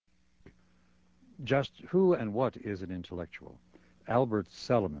Just who and what is an intellectual? Albert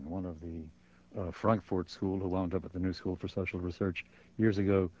Sellerman, one of the Frankfurt School, who wound up at the New School for Social Research years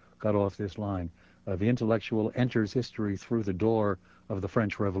ago, got off this line. The intellectual enters history through the door of the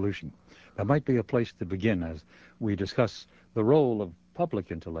French Revolution. That might be a place to begin as we discuss the role of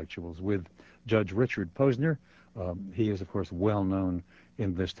public intellectuals with Judge Richard Posner. He is, of course, well known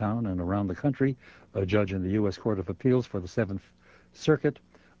in this town and around the country, a judge in the U.S. Court of Appeals for the Seventh Circuit,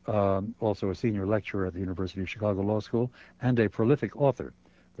 also a senior lecturer at the University of Chicago Law School, and a prolific author.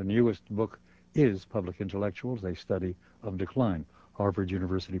 The newest book is Public Intellectuals, A Study of Decline, Harvard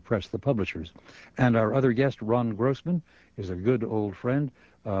University Press, the publishers. And our other guest, Ron Grossman, is a good old friend,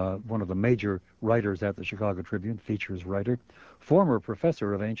 one of the major writers at the Chicago Tribune, features writer, former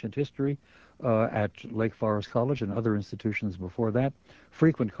professor of ancient history at Lake Forest College and other institutions before that,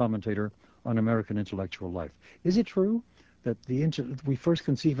 frequent commentator on American intellectual life. Is it true that we first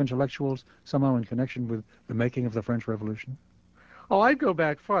conceive intellectuals somehow in connection with the making of the French Revolution? Oh, I'd go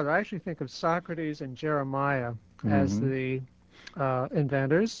back farther. I actually think of Socrates and Jeremiah as the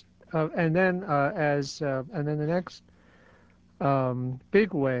inventors, and then the next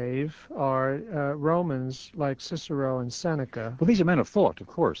big wave are Romans like Cicero and Seneca. Well, these are men of thought, of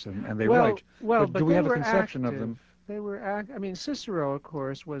course, and they write. Well, but do we have a conception active. of them? They were I mean, Cicero, of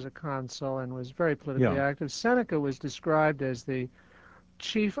course, was a consul and was very politically active. Seneca was described as the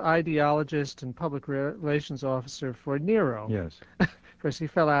chief ideologist and public relations officer for Nero. Yes. Of course, he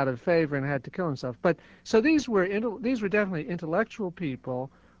fell out of favor and had to kill himself. But so these were definitely intellectual people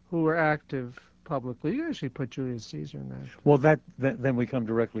who were active publicly. You actually put Julius Caesar in that. Well, then we come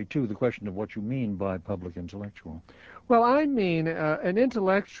directly to the question of what you mean by public intellectual. Well, I mean an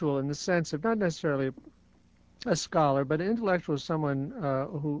intellectual in the sense of not necessarily a scholar, but an intellectual is someone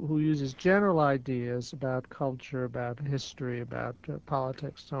who uses general ideas about culture, about history, about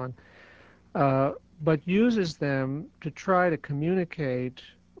politics, so on, but uses them to try to communicate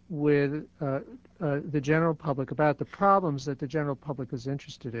with the general public about the problems that the general public is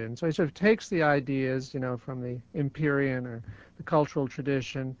interested in. So he sort of takes the ideas, from the Empyrean or the cultural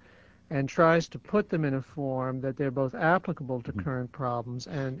tradition and tries to put them in a form that they're both applicable to current problems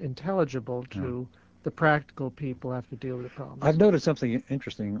and intelligible to the practical people who have to deal with the problems. I've noticed something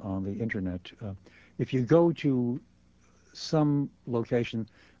interesting on the internet. If you go to some location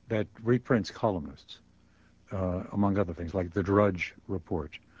that reprints columnists, among other things, like the Drudge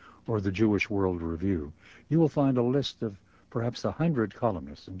Report or the Jewish World Review, you will find a list of perhaps 100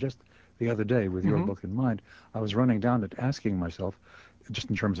 columnists. And just the other day, with your book in mind, I was running down it asking myself,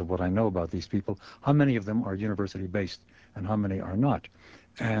 just in terms of what I know about these people, how many of them are university-based and how many are not.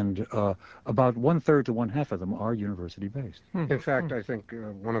 And about 1/3 to 1/2 of them are university-based. In fact, I think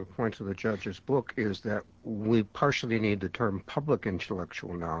one of the points of the judge's book is that we partially need the term public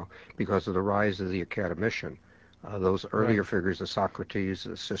intellectual now because of the rise of the academician. Those earlier figures, the Socrates,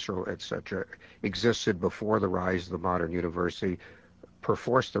 the Cicero, etc., existed before the rise of the modern university,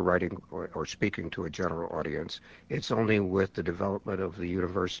 perforce the writing or speaking to a general audience. It's only with the development of the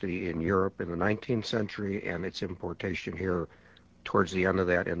university in Europe in the 19th century and its importation here towards the end of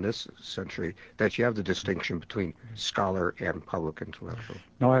that in this century that you have the distinction between scholar and public intellectual.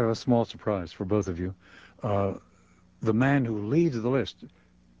 Now I have a small surprise for both of you. The man who leads the list,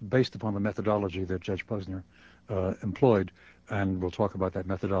 based upon the methodology that Judge Posner employed, and we'll talk about that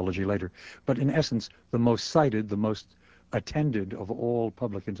methodology later, but in essence, the most cited, the most attended of all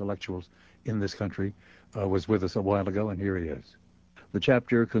public intellectuals in this country was with us a while ago, and here he is. The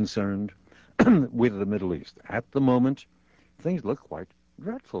chapter concerned with the Middle East. At the moment, things look quite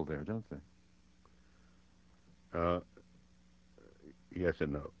dreadful there, don't they? Yes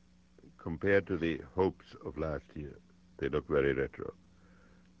and no. Compared to the hopes of last year, they look very retro.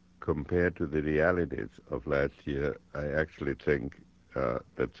 Compared to the realities of last year, I actually think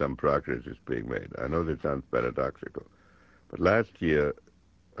that some progress is being made. I know this sounds paradoxical, but last year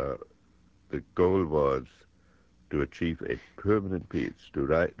the goal was to achieve a permanent peace, to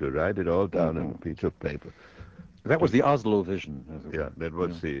write it all down on a piece of paper. That was the Oslo vision. That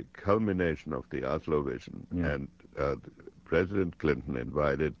was the culmination of the Oslo vision. And President Clinton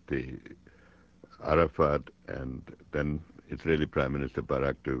invited the Arafat and then Israeli Prime Minister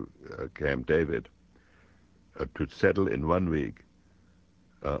Barak to Camp David to settle in 1 week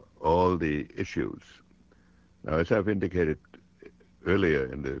all the issues. Now, as I've indicated earlier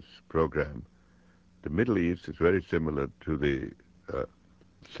in this program, the Middle East is very similar to the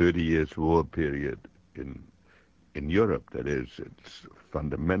 30 years war period in Europe. That is, it's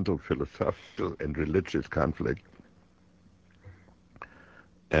fundamental philosophical and religious conflict.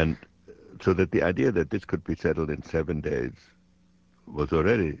 And so that the idea that this could be settled in 7 days was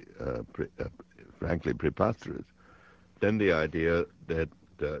already frankly preposterous. Then the idea that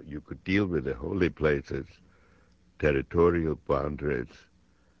you could deal with the holy places, territorial boundaries,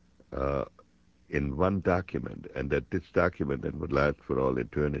 in one document, and that this document then would last for all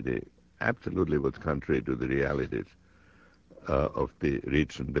eternity, absolutely was contrary to the realities of the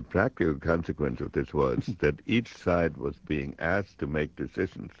region. The practical consequence of this was that each side was being asked to make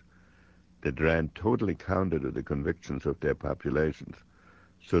decisions that ran totally counter to the convictions of their populations,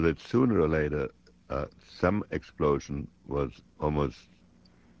 so that sooner or later some explosion was almost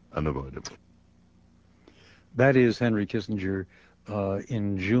unavoidable. That is Henry Kissinger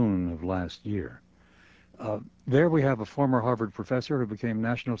in June of last year. There we have a former Harvard professor who became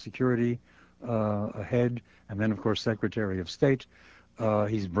national security head and then, of course, Secretary of State.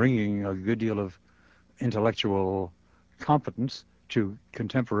 He's bringing a good deal of intellectual competence to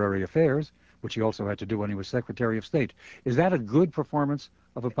contemporary affairs, which he also had to do when he was Secretary of State. Is that a good performance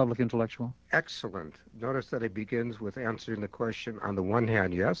of a public intellectual? Excellent. Notice that he begins with answering the question on the one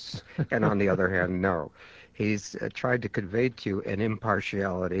hand, yes, and on the other hand, no. He's tried to convey to you an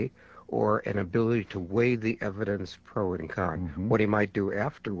impartiality or an ability to weigh the evidence pro and con. Mm-hmm. What he might do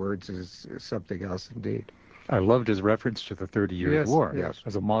afterwards is something else indeed. I loved his reference to the 30 Years' War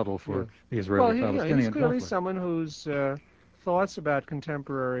as a model for the Israeli-Palestinian conflict. He's clearly someone whose thoughts about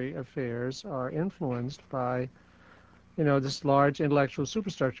contemporary affairs are influenced by, this large intellectual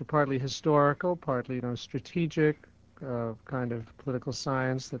superstructure, partly historical, partly, strategic, kind of political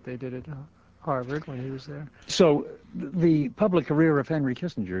science that they did at Harvard when he was there. So the public career of Henry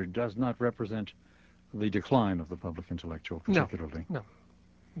Kissinger does not represent the decline of the public intellectual, particularly.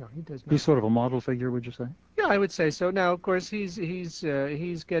 No, he does not. He's sort of a model figure, would you say? Yeah, I would say so. Now, of course, he's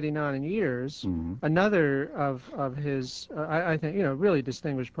getting on in years. Mm-hmm. Another of his, I think, really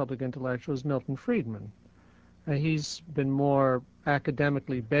distinguished public intellectual is Milton Friedman. He's been more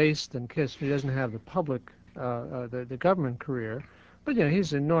academically based than Kissinger. He doesn't have the public, the government career. But,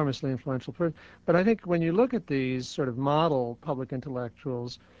 he's an enormously influential person. But I think when you look at these sort of model public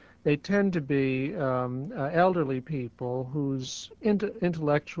intellectuals, they tend to be elderly people whose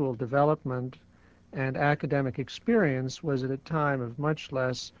intellectual development and academic experience was at a time of much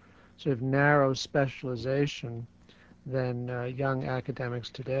less sort of narrow specialization than young academics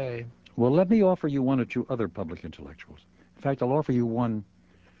today. Well, let me offer you one or two other public intellectuals. In fact, I'll offer you one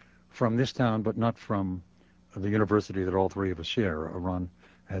from this town, but not from the university that all three of us share. Ron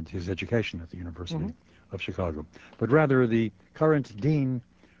had his education at the University of Chicago, but rather the current dean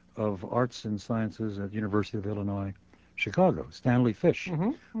of arts and sciences at the University of Illinois, Chicago, Stanley Fish,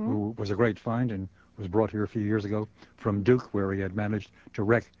 who was a great find and was brought here a few years ago from Duke, where he had managed to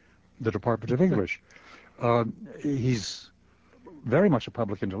wreck the Department of English. He's very much a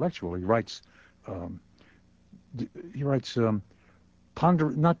public intellectual. He writes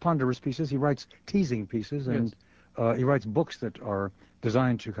not ponderous pieces. He writes teasing pieces, and he writes books that are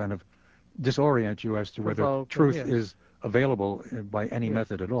designed to kind of disorient you as to whether truth is available by any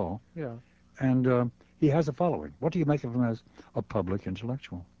method at all. Yeah. And he has a following. What do you make of him as a public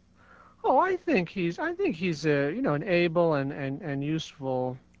intellectual? Oh, I think he's an able and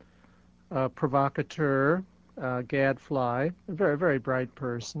useful provocateur, gadfly, a very, very bright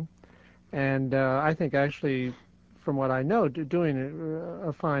person, and I think actually, from what I know, doing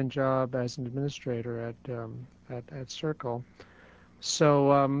a fine job as an administrator at Circle.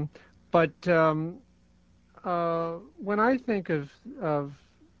 So, but when I think of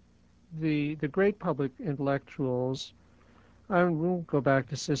the great public intellectuals, I won't go back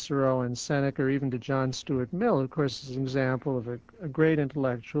to Cicero and Seneca or even to John Stuart Mill. Of course, is an example of a great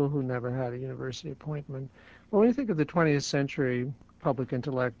intellectual who never had a university appointment. But when you think of the 20th century public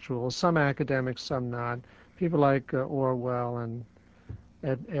intellectuals, some academics, some not, people like Orwell and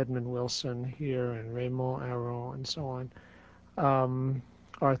Edmund Wilson here and Raymond Aron and so on,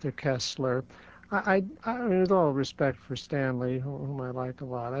 Arthur Koestler. I mean, with all respect for Stanley, whom I like a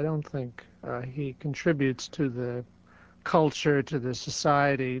lot, I don't think he contributes to the culture, to the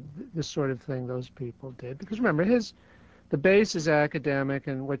society, the sort of thing those people did. Because remember, the base is academic,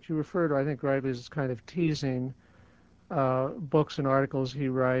 and what you refer to, I think rightly, is kind of teasing books and articles he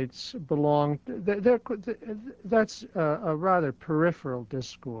writes that's a rather peripheral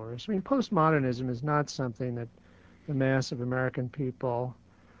discourse. I mean, postmodernism is not something that the mass of American people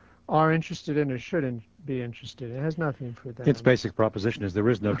are interested in or shouldn't be interested in. It has nothing for them. Its basic proposition is there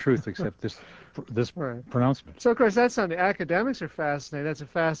is no truth except this pronouncement. So, of course, that's something academics are fascinated. That's a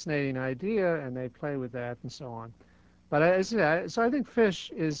fascinating idea, and they play with that and so on. But so I think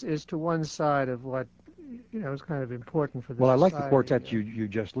Fish is to one side of what is kind of important for the society. I like the quartet you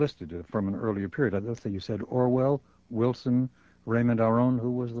just listed from an earlier period. Let's say you said Orwell, Wilson, Raymond Aron.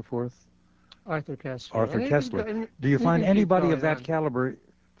 Who was the fourth? Arthur Koestler. Arthur And Koestler. Do you can find keep anybody going of that on. caliber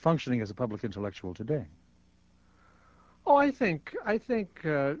functioning as a public intellectual today? Oh, I think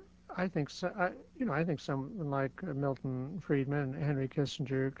so, I think someone like Milton Friedman and Henry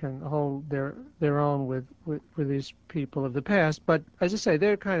Kissinger can hold their own with these people of the past. But as I say,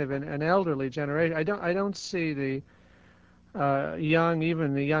 they're kind of an elderly generation. I don't see the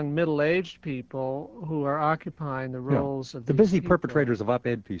even the young middle-aged people who are occupying the roles of the these busy people. perpetrators of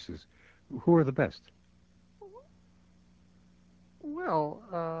op-ed pieces. Who are the best? Well,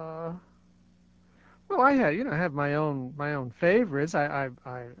 I have my own favorites. I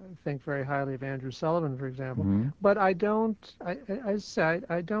think very highly of Andrew Sullivan, for example. Mm-hmm. But I don't.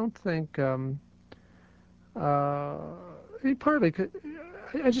 I don't think. Partly,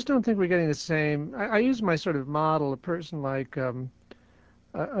 I just don't think we're getting the same. I use my sort of model, a person like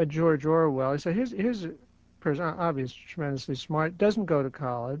a George Orwell. I say here's a person, obviously tremendously smart, doesn't go to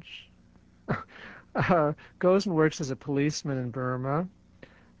college, goes and works as a policeman in Burma,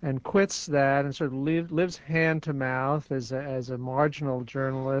 and quits that and sort of lives hand to mouth as a marginal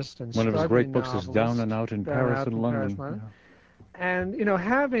journalist and one of his great books novelist, is Down and Out in Paris and London. And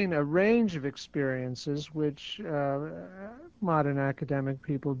having a range of experiences which modern academic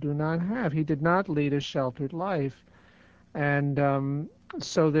people do not have. He did not lead a sheltered life, and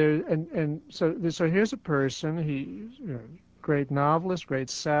so here's a person. He's great novelist, great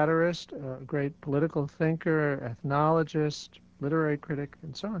satirist, great political thinker, ethnologist, literary critic,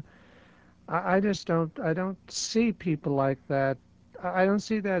 and so on. I don't see people like that. I don't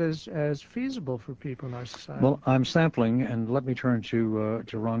see that as feasible for people in our society. Well, I'm sampling, and let me turn to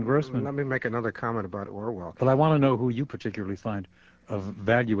Ron Grossman. Let me make another comment about Orwell. But I want to know who you particularly find of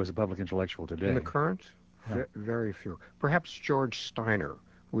value as a public intellectual today. In the current, very few. Perhaps George Steiner,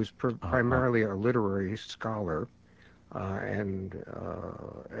 who is primarily a literary scholar and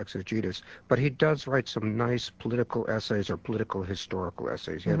exegetus, but he does write some nice political essays or political historical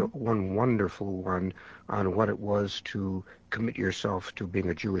essays. He had one wonderful one on what it was to commit yourself to being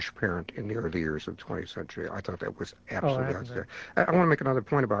a Jewish parent in the early years of the 20th century. I thought that was absolutely outstanding. I want to make another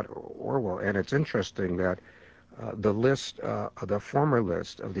point about Orwell, and it's interesting that the former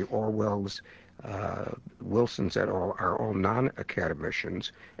list of the Orwells, Wilsons et al. Are all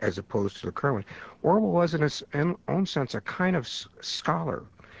non-academicians as opposed to the current one. Orwell was in his own sense a kind of scholar.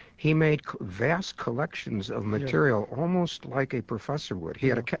 He made vast collections of material almost like a professor would. He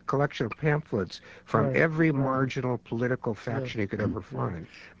had a collection of pamphlets from every marginal political faction he could ever find.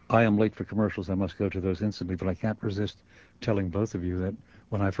 I am late for commercials. I must go to those instantly, but I can't resist telling both of you that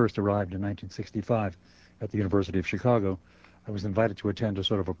when I first arrived in 1965 at the University of Chicago, I was invited to attend a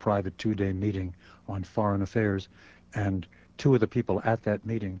sort of a private 2-day meeting on foreign affairs, and two of the people at that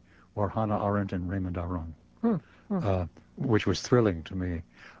meeting were Hannah Arendt and Raymond Aron, which was thrilling to me,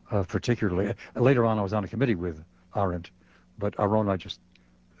 particularly. Later on, I was on a committee with Arendt, but Aron I just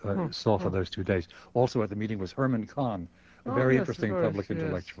saw for those 2 days. Also at the meeting was Herman Kahn, a very interesting public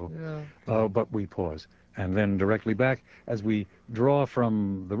intellectual. But we pause. And then directly back, as we draw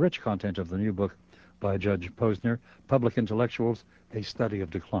from the rich content of the new book by Judge Posner, Public Intellectuals, A Study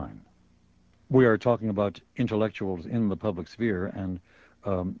of Decline. We are talking about intellectuals in the public sphere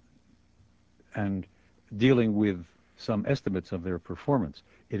and dealing with some estimates of their performance.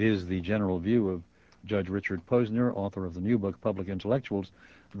 It is the general view of Judge Richard Posner, author of the new book, Public Intellectuals,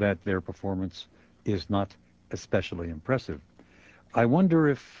 that their performance is not especially impressive. I wonder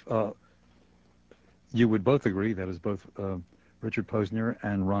if you would both agree, that is both Richard Posner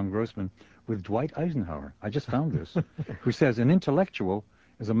and Ron Grossman, with Dwight Eisenhower. I just found this, who says an intellectual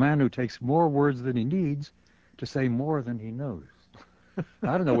is a man who takes more words than he needs to say more than he knows.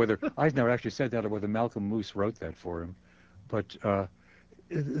 I don't know whether Eisenhower actually said that or whether Malcolm Moose wrote that for him, but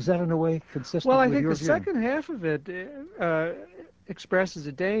is that in a way consistent with your view? Well, I think the second half of it expresses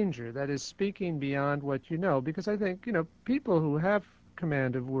a danger, that is speaking beyond what you know, because I think, people who have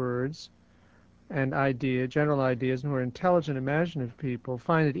command of words and general ideas, and who are intelligent, imaginative people,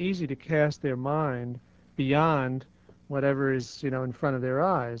 find it easy to cast their mind beyond whatever is, in front of their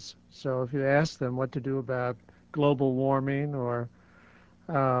eyes. So if you ask them what to do about global warming or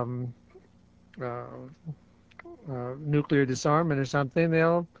nuclear disarmament or something,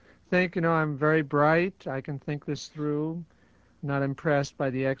 they'll think, I'm very bright, I can think this through, not impressed by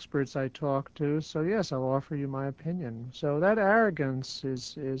the experts I talk to, so yes, I'll offer you my opinion. So that arrogance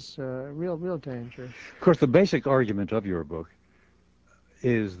is a real danger. Of course, the basic argument of your book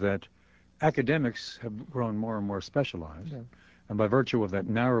is that academics have grown more and more specialized, and by virtue of that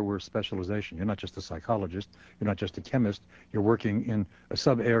narrower specialization, you're not just a psychologist, you're not just a chemist, you're working in a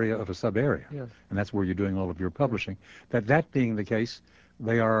sub-area of a sub-area, and that's where you're doing all of your publishing. That being the case,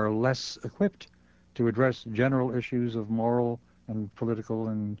 they are less equipped to address general issues of moral and political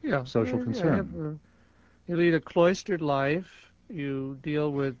and social concern. You lead a cloistered life. You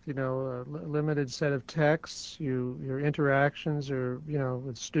deal with, a limited set of texts. Your interactions are,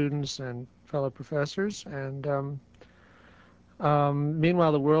 with students and fellow professors. And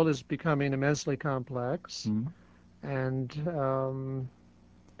meanwhile, the world is becoming immensely complex. Mm-hmm. And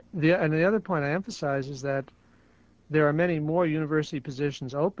the other point I emphasize is that there are many more university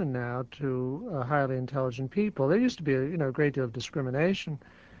positions open now to highly intelligent people. There used to be a great deal of discrimination.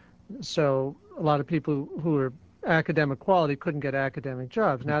 So a lot of people who were academic quality couldn't get academic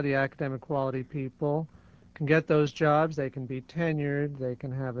jobs. Now the academic quality people can get those jobs. They can be tenured. They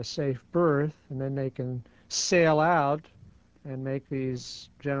can have a safe berth, and then they can sail out and make these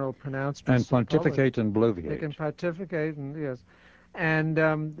general pronouncements. And pontificate and bloviate. They can pontificate, and yes. And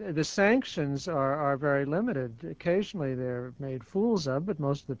the sanctions are very limited. Occasionally they're made fools of, but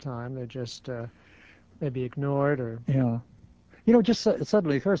most of the time they're just maybe ignored or... Yeah. Just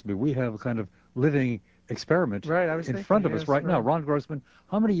suddenly occurs to me, we have a kind of living experiment in front of us right now. Ron Grossman,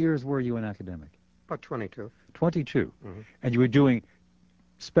 how many years were you an academic? About 22. 22. Mm-hmm. And you were doing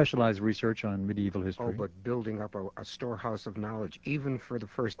specialized research on medieval history. Oh, but building up a storehouse of knowledge, even for the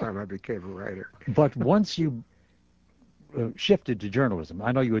first time I became a writer. But once you shifted to journalism,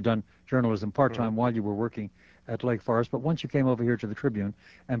 I know you had done journalism part-time while you were working at Lake Forest, but once you came over here to the Tribune,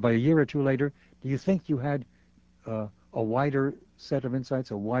 and by a year or two later, do you think you had a wider set of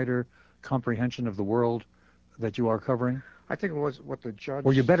insights, a wider comprehension of the world that you are covering? I think it was what the judge...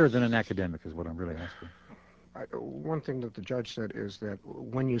 Were you better than an academic is what I'm really asking. One thing that the judge said is that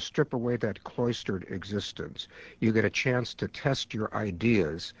when you strip away that cloistered existence, you get a chance to test your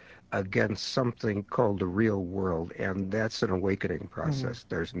ideas against something called the real world, and that's an awakening process. Mm-hmm.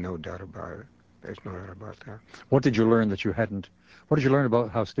 There's no doubt about it. There's no doubt about that. What did you learn that you hadn't... What did you learn about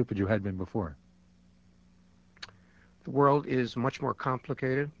how stupid you had been before? The world is much more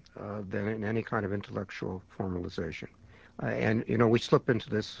complicated than in any kind of intellectual formalization. And, we slip into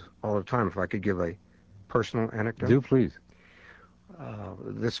this all the time. If I could give a personal anecdote. Do, please.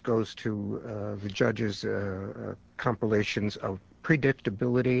 This goes to the judge's compilations of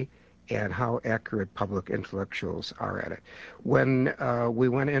predictability and how accurate public intellectuals are at it. When we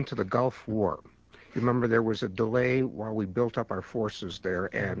went into the Gulf War, remember there was a delay while we built up our forces there,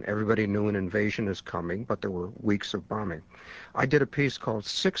 and everybody knew an invasion is coming, but there were weeks of bombing. I did a piece called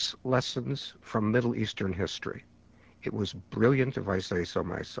 6 Lessons from Middle Eastern History. It was brilliant, if I say so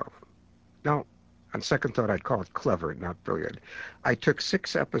myself. Now, on second thought, I'd call it clever, not brilliant. I took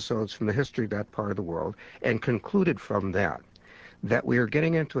 6 episodes from the history of that part of the world and concluded from that we are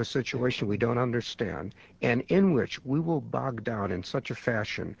getting into a situation we don't understand, and in which we will bog down in such a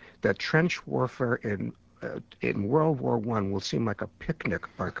fashion that trench warfare in World War I will seem like a picnic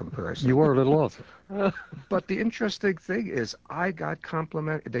by comparison. You were a little off. But the interesting thing is I got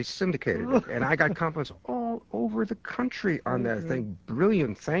they syndicated it, and I got compliments all over the country on that thing.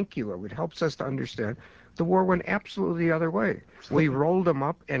 Brilliant, thank you. It helps us to understand. The war went absolutely the other way. We rolled them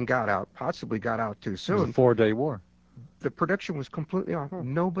up and got out, possibly got out too soon. It was a 4-day war. The prediction was completely off.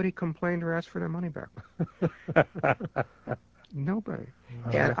 Nobody complained or asked for their money back. Nobody.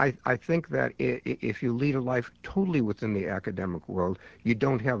 And I think that if you lead a life totally within the academic world, you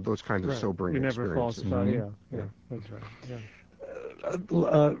don't have those kinds of sobering experiences. You never falsify, yeah, that's right, yeah.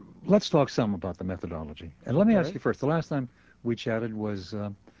 Let's talk some about the methodology. And let me ask you first, the last time we chatted was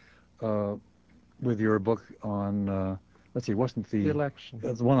with your book on, let's see, wasn't the election.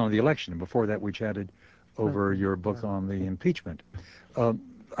 The one on the election, and before that we chatted over your book on the impeachment.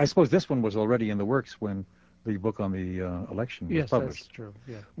 I suppose this one was already in the works when the book on the election was published. Yes, that's true.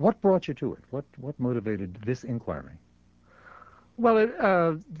 Yeah. What brought you to it? What motivated this inquiry? Well,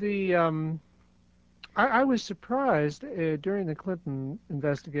 I was surprised during the Clinton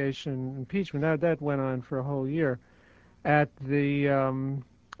investigation impeachment. That went on for a whole year. At the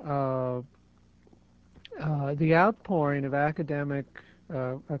outpouring of academic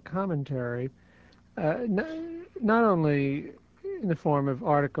commentary, not only in the form of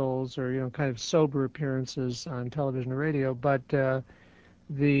articles or kind of sober appearances on television or radio, but the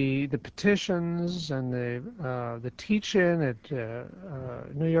petitions and the teach-in at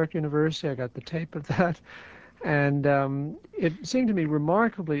New York University. I got the tape of that, and it seemed to me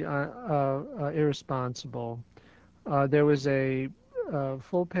remarkably irresponsible. There was a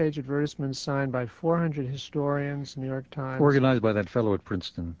full-page advertisement signed by 400 historians, New York Times. Organized by that fellow at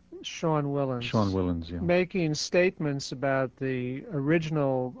Princeton. Sean Willans. Sean Willans, yeah. Making statements about the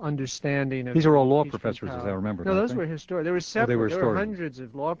original understanding of... These are all law professors, as I remember. No, those were historians. There were several. There were hundreds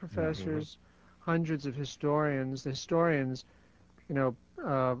of law professors, hundreds of historians. The historians,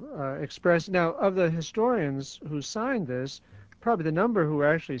 express. Now, of the historians who signed this, probably the number who were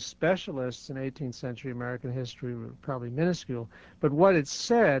actually specialists in 18th century American history were probably minuscule. But what it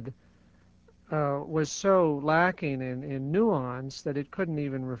said was so lacking in nuance that it couldn't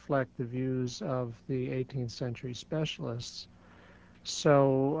even reflect the views of the 18th century specialists.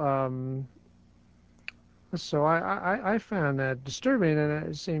 So, I found that disturbing, and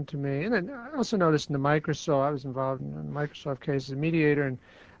it seemed to me. And then I also noticed in the Microsoft, I was involved in the Microsoft case as a mediator, and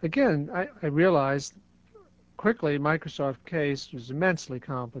again, I realized quickly Microsoft case was immensely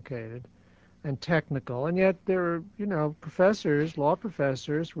complicated and technical, and yet there were, professors, law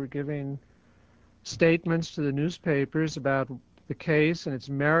professors, were giving statements to the newspapers about the case and its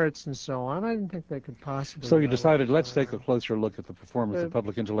merits and so on. I didn't think they could possibly. So you decided, let's take a closer look at the performance of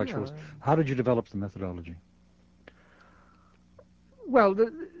public intellectuals. How did you develop the methodology? Well,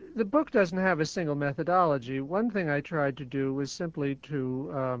 the book doesn't have a single methodology. One thing I tried to do was simply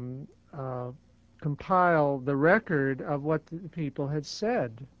to compile the record of what the people had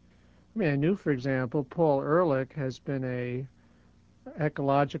said. I mean, I knew, for example, Paul Ehrlich has been a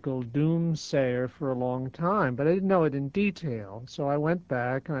ecological doomsayer for a long time, but I didn't know it in detail. So I went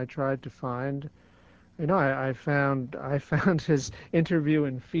back and I tried to find, I found his interview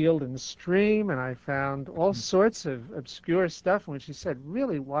in Field and Stream, and I found all sorts of obscure stuff in which he said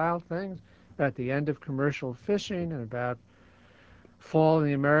really wild things about the end of commercial fishing and about fall in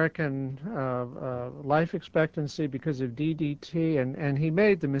the American life expectancy because of DDT, and he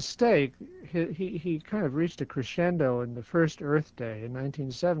made the mistake. He kind of reached a crescendo in the first Earth Day in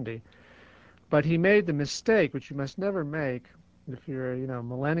 1970, but he made the mistake, which you must never make if you're a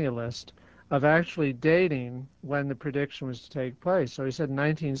millennialist, of actually dating when the prediction was to take place. So he said in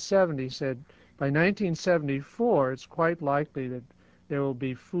 1970, he said by 1974 it's quite likely that there will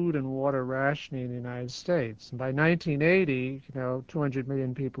be food and water rationing in the United States. And by 1980, 200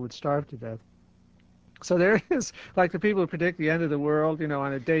 million people would starve to death. So there is, like the people who predict the end of the world,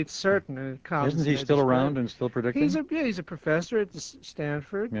 on a date certain, and it comes. Isn't he still around and still predicting? He's a professor at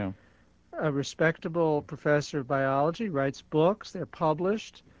Stanford. Yeah. A respectable professor of biology, writes books. They're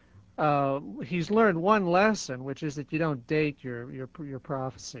published. He's learned one lesson, which is that you don't date your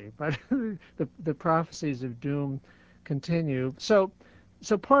prophecy, but the prophecies of doom continue. So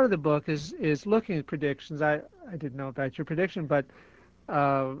part of the book is looking at predictions. I didn't know about your prediction, but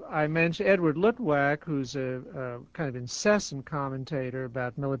I mentioned Edward Luttwak, who's a kind of incessant commentator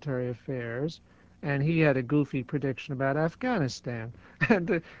about military affairs, and he had a goofy prediction about Afghanistan.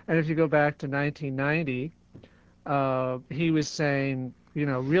 And if you go back to 1990, he was saying,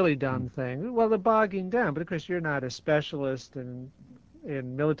 really dumb things. Well, they're bogging down, but of course you're not a specialist in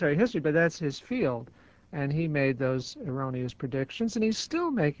military history, but that's his field. And he made those erroneous predictions, and he's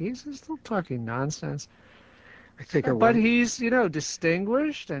still talking nonsense. But he's,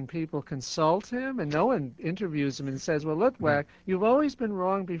 distinguished, and people consult him, and no one interviews him and says, well, Luttwak, you've always been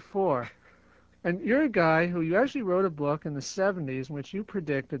wrong before. And you're a guy who you actually wrote a book in the 70s in which you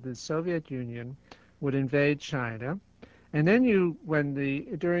predicted the Soviet Union would invade China. And then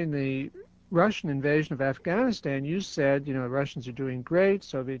during the Russian invasion of Afghanistan, you said, the Russians are doing great,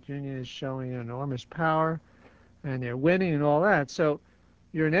 Soviet Union is showing enormous power, and they're winning and all that. So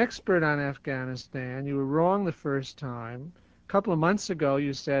you're an expert on Afghanistan. You were wrong the first time. A couple of months ago,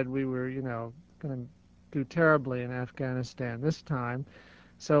 you said we were, going to do terribly in Afghanistan this time.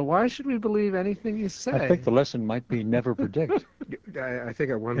 So why should we believe anything you say? I think the lesson might be never predict. I think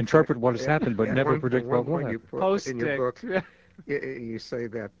at one interpret what has happened, but never predict what will happen. In your book, you say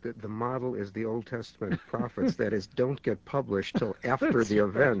that the model is the Old Testament prophets, that is, don't get published till after the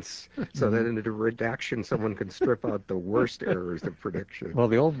events, so that in the redaction someone can strip out the worst errors of prediction. Well,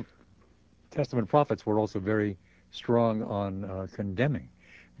 the Old Testament prophets were also very strong on condemning,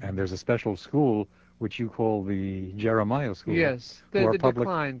 and there's a special school which you call the Jeremiah school. Yes, the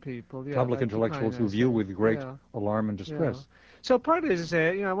decline people. Yeah, public intellectuals who view with great alarm and distress. Yeah. So partly to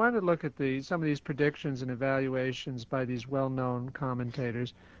say, I wanted to look at some of these predictions and evaluations by these well-known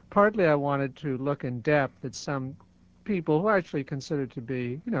commentators. Partly I wanted to look in depth at some people who I actually consider to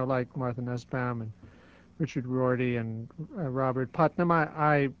be, like Martha Nussbaum and Richard Rorty and Robert Putnam.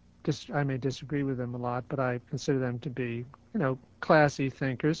 I may disagree with them a lot, but I consider them to be, classy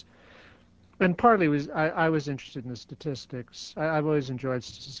thinkers. And partly I was interested in the statistics. I've always enjoyed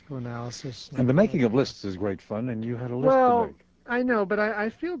statistical analysis. And the making of lists is great fun, and you had a list to make. Well, I know, but I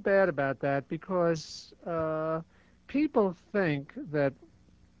feel bad about that because people think that,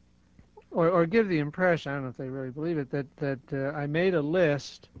 or give the impression, I don't know if they really believe it, that I made a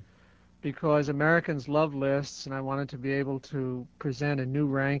list because Americans love lists, and I wanted to be able to present a new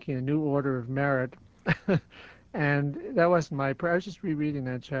ranking, a new order of merit. And that wasn't my I was just rereading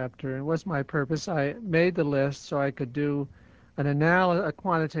that chapter, and it wasn't my purpose. I made the list so I could do a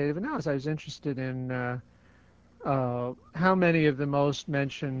quantitative analysis. I was interested in how many of the most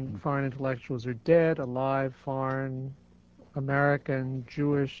mentioned foreign intellectuals are dead, alive, foreign, American,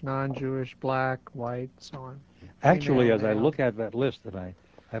 Jewish, non-Jewish, black, white, so on. Actually, Female, as I male. look at that list that I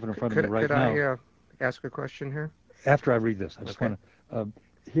have in front of me right Could now, I ask a question here? after I read this, I just Okay. want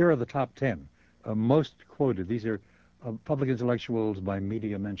to, here are the top 10 most quoted. These are public intellectuals by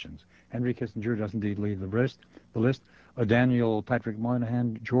media mentions. Henry Kissinger does indeed lead the list. Daniel Patrick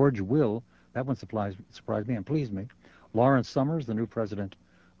Moynihan, George Will, that one surprised me and pleased me. Lawrence Summers, the new president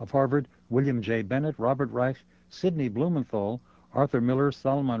of Harvard. William J. Bennett, Robert Reich, Sidney Blumenthal, Arthur Miller,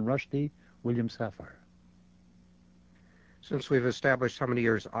 Salman Rushdie, William Safire. Since we've established how many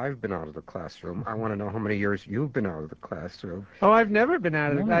years I've been out of the classroom, I want to know how many years you've been out of the classroom. Oh, I've never been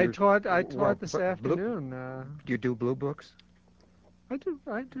out of it. No, I you're- taught Well, this but afternoon. Do you do blue books? I do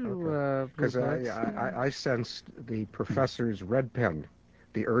blue Because books. I sensed the professor's red pen,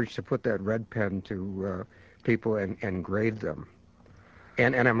 the urge to put that red pen to people and grade them.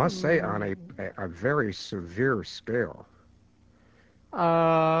 And I must say, on a very severe scale.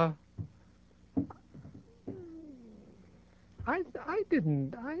 I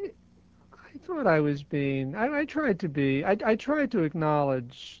didn't. I thought I was being. I tried to be. I tried to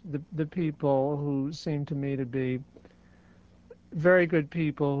acknowledge the people who seem to me to be very good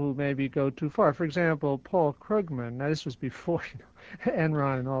people who maybe go too far. For example, Paul Krugman. Now this was before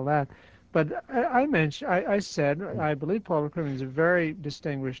Enron and all that, but I said I believe Paul Krugman is a very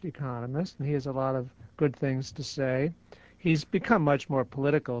distinguished economist, and he has a lot of good things to say. He's become much more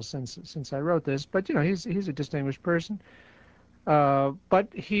political since I wrote this, but he's a distinguished person. But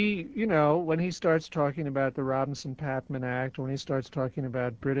he, when he starts talking about the Robinson-Patman Act, when he starts talking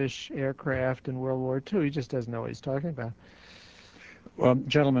about British aircraft in World War II, he just doesn't know what he's talking about.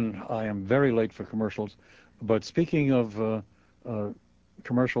 Gentlemen, I am very late for commercials, but speaking of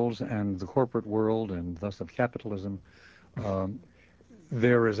commercials and the corporate world and thus of capitalism,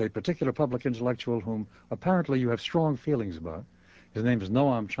 there is a particular public intellectual whom apparently you have strong feelings about. His name is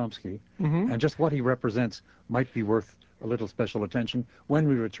Noam Chomsky, and just what he represents might be worth a little special attention when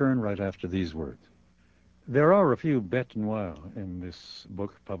we return right after these words. There are a few bêtes noires in this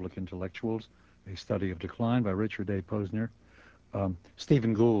book, Public Intellectuals, A Study of Decline by Richard A. Posner.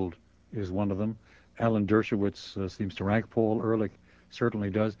 Stephen Gould is one of them. Alan Dershowitz seems to rank. Paul Ehrlich certainly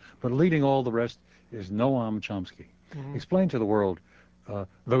does. But leading all the rest is Noam Chomsky. Explain to the world,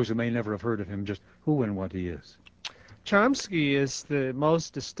 those who may never have heard of him, just who and what he is. Chomsky is the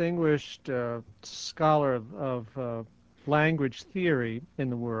most distinguished scholar of language theory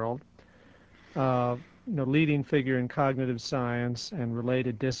in the world. Leading figure in cognitive science and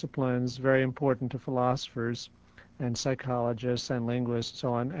related disciplines, very important to philosophers and psychologists and linguists,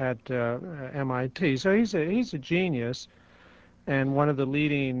 so on, at MIT. So he's a genius and one of the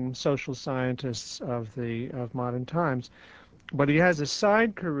leading social scientists of modern times. But he has a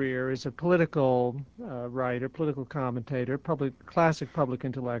side career as a political writer, political commentator, classic public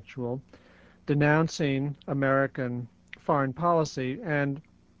intellectual, denouncing American foreign policy, and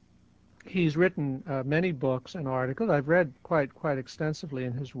he's written many books and articles. I've read quite extensively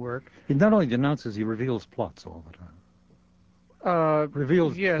in his work. He not only denounces, he reveals plots all the time.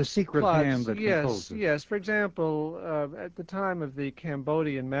 Reveals the secret plots, hand that composes. Yes. For example, at the time of the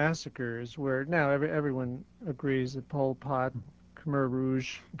Cambodian massacres, where now everyone agrees that Pol Pot, Khmer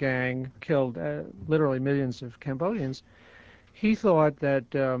Rouge gang killed literally millions of Cambodians, he thought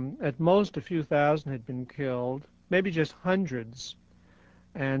that at most a few thousand had been killed, maybe just hundreds,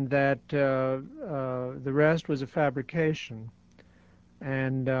 and that the rest was a fabrication.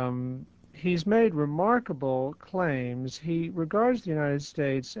 And he's made remarkable claims. He regards the United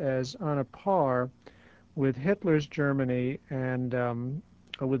States as on a par with Hitler's Germany and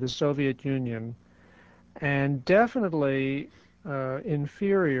with the Soviet Union, and definitely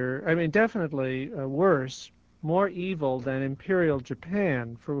definitely worse, more evil than Imperial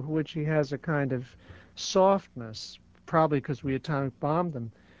Japan, for which he has a kind of softness, probably because we atomic bombed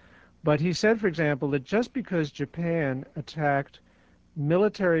them. But he said, for example, that just because Japan attacked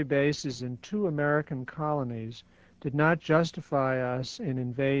military bases in 2 American colonies did not justify us in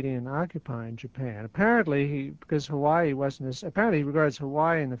invading and occupying Japan. Apparently, because Hawaii wasn't apparently he regards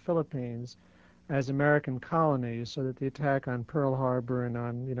Hawaii and the Philippines as American colonies, so that the attack on Pearl Harbor and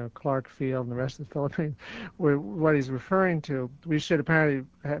on Clark Field and the rest of the Philippines were what he's referring to. We should apparently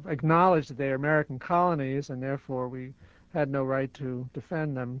have acknowledged that they are American colonies, and therefore we had no right to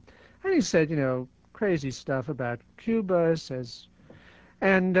defend them. And he said, crazy stuff about Cuba, says,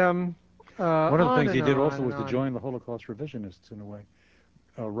 and One of the On things he and did on also and was to on. join the Holocaust revisionists in a way,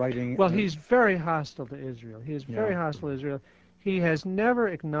 writing. Well, he's very hostile to Israel. He is very Yeah. hostile to Israel. He has never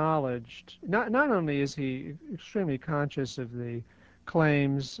acknowledged, not only is he extremely conscious of the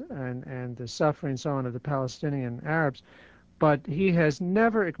claims and the suffering and so on of the Palestinian Arabs, but he has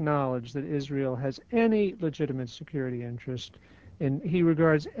never acknowledged that Israel has any legitimate security interest. And he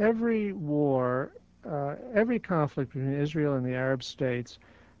regards every war, every conflict between Israel and the Arab states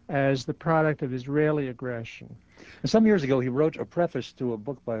as the product of Israeli aggression. And some years ago, he wrote a preface to a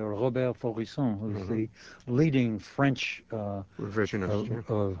book by Robert Faurisson, who's the leading French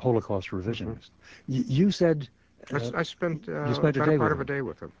revisionist, Holocaust revisionist. You said I spent you spent a better day part with of a him. day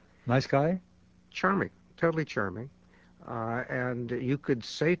with him. Nice guy. Charming, totally charming. And you could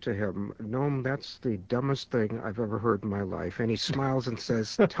say to him, Noam, that's the dumbest thing I've ever heard in my life. And he smiles and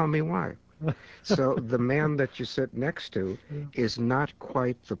says, tell me why. So the man that you sit next to is not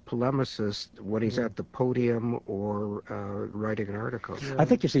quite the polemicist when he's at the podium or writing an article. I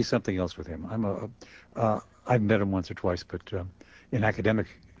think you see something else with him. I've met him once or twice, but in academic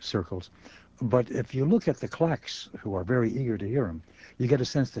circles. But if you look at the claques who are very eager to hear him, you get a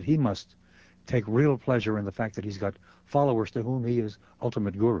sense that he must take real pleasure in the fact that he's got followers to whom he is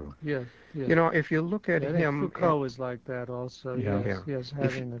ultimate guru. Yes, yes. You know, if you look at I think him... Foucault is like that also, Yeah. yes, yes,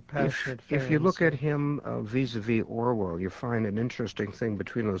 having a passionate fans. If you look at him vis-a-vis Orwell, you find an interesting thing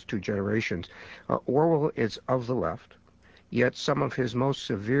between those two generations. Orwell is of the left, yet some of his most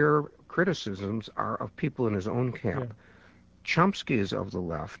severe criticisms are of people in his own camp. Yeah. Chomsky is of the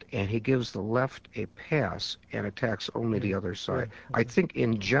left, and he gives the left a pass and attacks only the other side. I think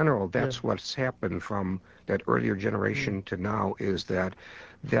in general that's what's happened from that earlier generation to now, is that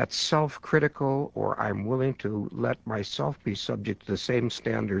self-critical, or I'm willing to let myself be subject to the same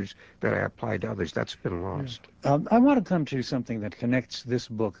standards that I apply to others, that's been lost. I want to come to something that connects this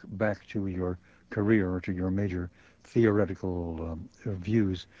book back to your career, or to your major theoretical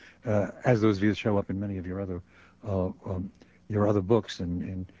views, as those views show up in many of your other books,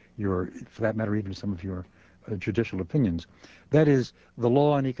 and for that matter, even some of your judicial opinions. That is the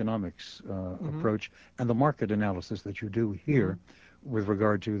law and economics approach, and the market analysis that you do here with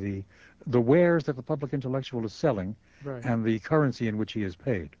regard to the wares that the public intellectual is selling, and the currency in which he is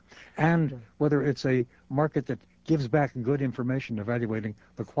paid, and whether it's a market that gives back good information evaluating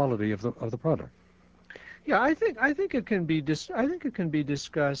the quality of the product. Yeah, I think it can be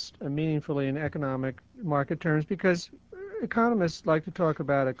discussed meaningfully in economic market terms, because economists like to talk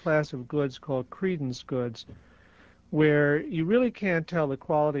about a class of goods called credence goods, where you really can't tell the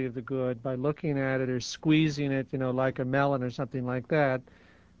quality of the good by looking at it or squeezing it, like a melon or something like that.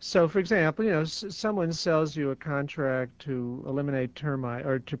 So, for example, someone sells you a contract to eliminate termite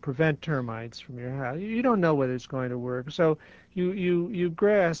or to prevent termites from your house. You don't know whether it's going to work. So you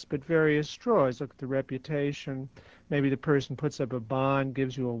grasp at various straws. Look at the reputation. Maybe the person puts up a bond,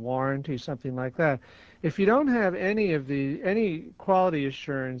 gives you a warranty, something like that. If you don't have any quality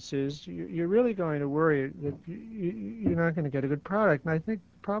assurances, you're really going to worry that you're not going to get a good product. And I think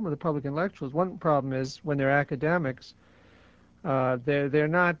the problem with the public intellectuals, one problem is when they're academics, they're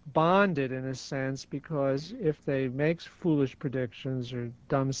not bonded in a sense, because if they make foolish predictions or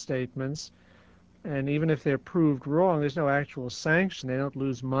dumb statements, and even if they're proved wrong, there's no actual sanction. They don't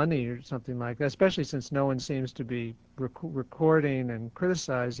lose money or something like that, especially since no one seems to be recording and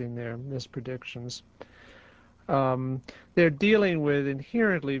criticizing their mispredictions. They're dealing with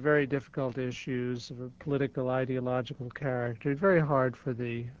inherently very difficult issues of a political, ideological character. It's very hard for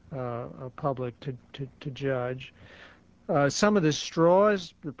the public to judge. Some of the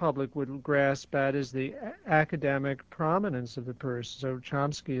straws the public would grasp at is the academic prominence of the person. So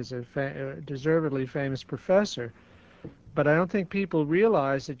Chomsky is a deservedly famous professor, but I don't think people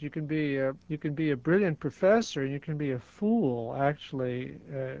realize that you can be a brilliant professor and you can be a fool actually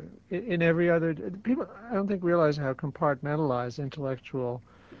in every other. People I don't think realize how compartmentalized intellectual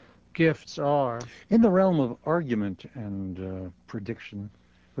gifts are. In the realm of argument and prediction,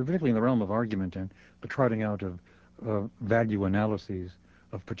 but particularly in the realm of argument and the trotting out of value analyses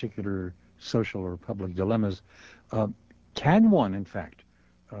of particular social or public dilemmas, can one, in fact,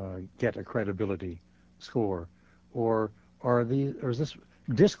 get a credibility score, or is this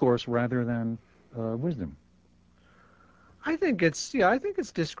discourse rather than wisdom? I think it's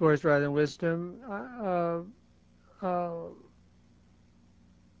discourse rather than wisdom.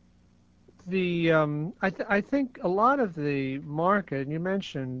 I think a lot of the market, and you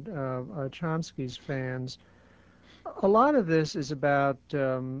mentioned Chomsky's fans. A lot of this is about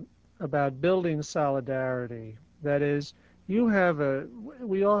building solidarity. That is, we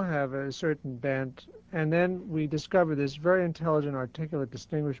all have a certain bent, and then we discover this very intelligent, articulate,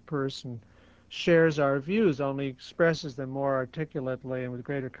 distinguished person shares our views, only expresses them more articulately and with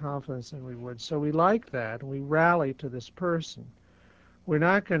greater confidence than we would. So we like that, and we rally to this person. We're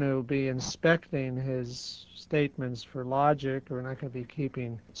not going to be inspecting his statements for logic, or we're not going to be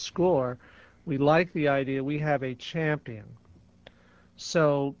keeping score. We like the idea we have a champion.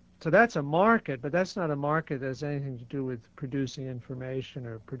 So that's a market, but that's not a market that has anything to do with producing information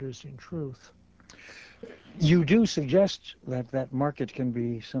or producing truth. You do suggest that that market can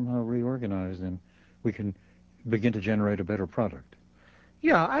be somehow reorganized and we can begin to generate a better product.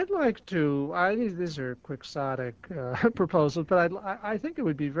 Yeah, I'd like to. These are quixotic proposals, but I think it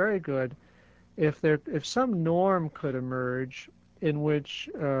would be very good if some norm could emerge in which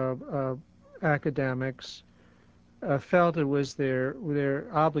academics felt it was their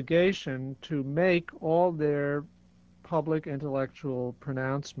obligation to make all their public intellectual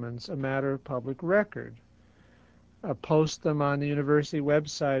pronouncements a matter of public record. Post them on the university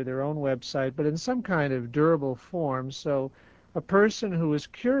website, their own website, but in some kind of durable form. So a person who is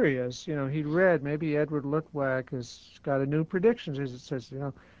curious, he'd read, maybe Edward Luttwak has got a new prediction. It says,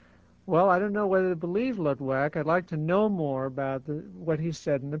 well, I don't know whether to believe Luttwak. I'd like to know more about what he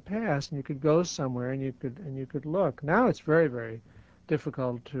said in the past. And you could go somewhere and you could look. Now it's very, very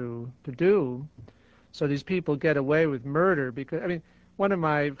difficult to do. So these people get away with murder because, one of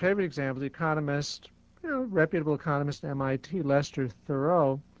my favorite examples, the economist, reputable economist at MIT, Lester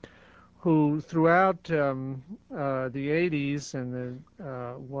Thurow, who throughout the 80s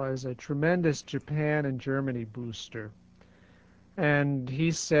was a tremendous Japan and Germany booster. And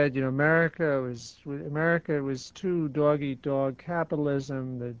he said, America was too dog-eat-dog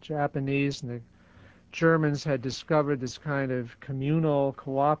capitalism. The Japanese and the Germans had discovered this kind of communal,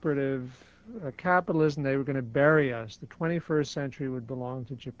 cooperative capitalism. They were going to bury us. The 21st century would belong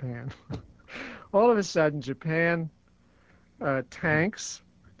to Japan. All of a sudden, Japan tanks,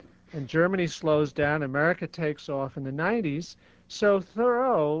 and Germany slows down. America takes off in the 90s. So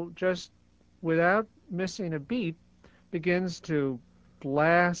Thoreau, just without missing a beat, begins to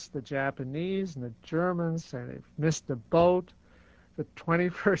blast the Japanese and the Germans, saying they've missed the boat. The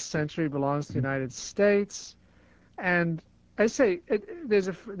 21st century belongs to the United States. And I say there's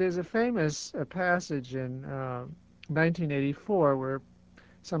a famous passage in 1984 where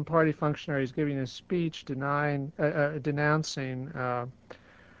some party functionary is giving a speech denouncing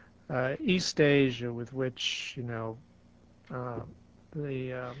East Asia, with which the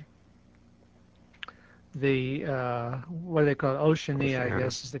what do they call it? Oceania, I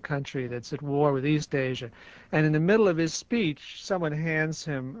guess, is the country that's at war with East Asia. And in the middle of his speech, someone hands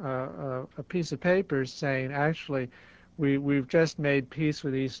him a piece of paper saying, actually, we've just made peace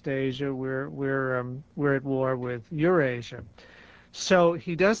with East Asia. We're at war with Eurasia. So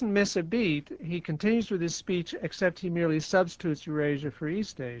he doesn't miss a beat. He continues with his speech, except he merely substitutes Eurasia for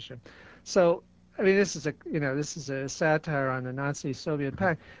East Asia. So, this is a satire on the Nazi-Soviet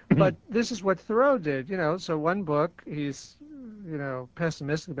pact. But this is what Thoreau did. So one book he's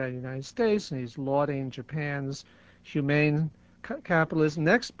pessimistic about the United States, and he's lauding Japan's humane capitalism.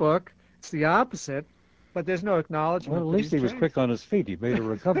 Next book, it's the opposite. But there's no acknowledgement. Well, at least he was quick on his feet. He made a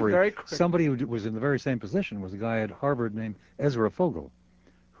recovery. Very quick. Somebody who was in the very same position was a guy at Harvard named Ezra Fogel,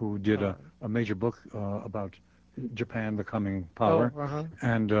 who did a major book about Japan becoming power.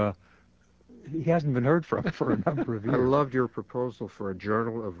 And he hasn't been heard from for a number of years. I loved your proposal for a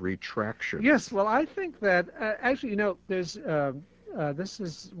journal of retraction. Yes, well, I think that, actually, there's this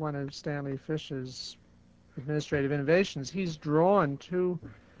is one of Stanley Fish's administrative innovations. He's drawn to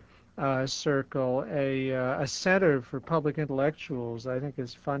Circle a center for public intellectuals. I think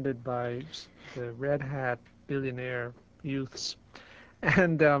is funded by the Red Hat billionaire youths,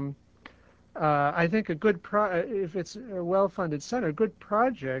 and I think a good if it's a well-funded center, a good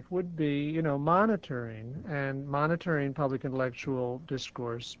project would be monitoring public intellectual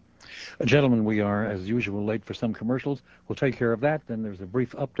discourse. Gentlemen, we are as usual late for some commercials. We'll take care of that. Then there's a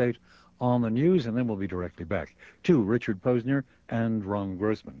brief update on the news, and then we'll be directly back to Richard Posner and Ron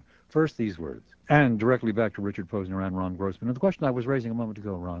Grossman. First, these words, and directly back to Richard Posner and Ron Grossman. And the question I was raising a moment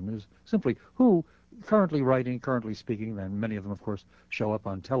ago, Ron, is simply who currently writing, currently speaking, and many of them, of course, show up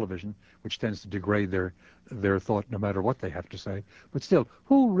on television, which tends to degrade their thought no matter what they have to say. But still,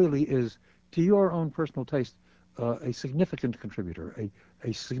 who really is, to your own personal taste, a significant contributor,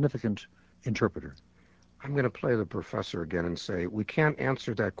 a significant interpreter? I'm going to play the professor again and say we can't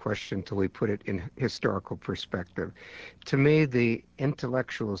answer that question until we put it in historical perspective. To me, the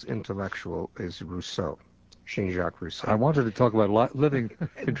intellectual's intellectual is Rousseau, Jean-Jacques Rousseau. I wanted to talk about living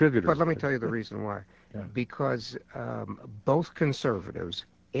contributors. But let me tell you the reason why. Yeah. Because both conservatives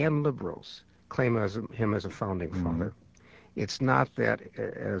and liberals claim him as a founding father. it's not that,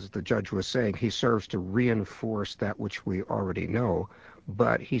 as the judge was saying, he serves to reinforce that which we already know,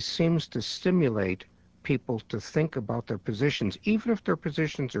 but he seems to stimulate people to think about their positions, even if their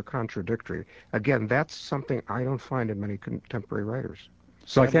positions are contradictory. Again, that's something I don't find in many contemporary writers.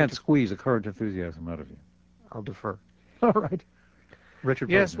 So I can't squeeze a current enthusiasm out of you. I'll defer. All right.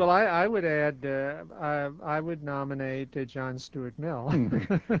 Richard Yes, Posner. well, I would add, I would nominate John Stuart Mill.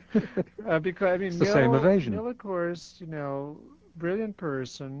 Because, I mean, It's the same evasion. Mill, of course, brilliant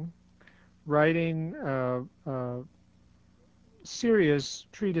person, writing serious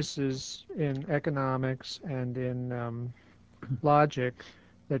treatises in economics and in logic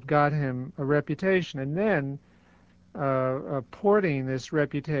that got him a reputation, and then porting this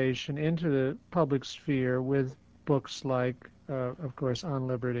reputation into the public sphere with books like, of course, On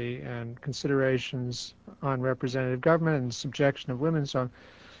Liberty and Considerations on Representative Government and Subjection of Women, so on,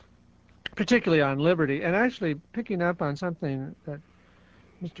 particularly on liberty. And actually, picking up on something that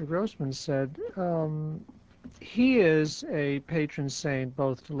Mr. Grossman said, he is a patron saint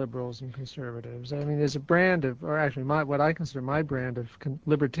both to liberals and conservatives. I mean, there's a brand of, or actually what I consider my brand of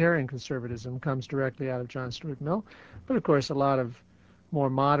libertarian conservatism comes directly out of John Stuart Mill. But of course, a lot of more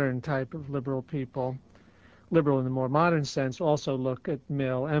modern type of liberal people, liberal in the more modern sense, also look at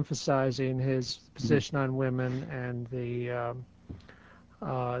Mill, emphasizing his position on women and the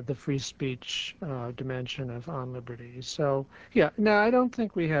free speech dimension of On Liberty. So, yeah, now I don't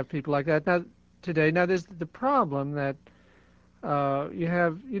think we have people like that now today. Now, there's the problem that you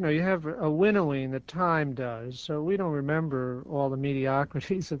have a winnowing that time does. So we don't remember all the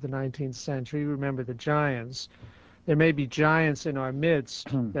mediocrities of the 19th century. We remember the giants. There may be giants in our midst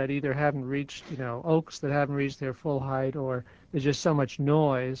that either haven't reached, oaks that haven't reached their full height, or there's just so much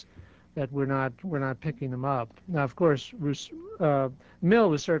noise that we're not picking them up. Now, of course, Mill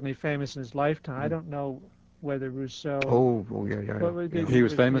was certainly famous in his lifetime. I don't know whether Rousseau. Oh yeah. He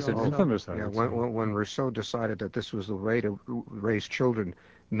was famous and infamous. Yeah, when Rousseau decided that this was the way to raise children,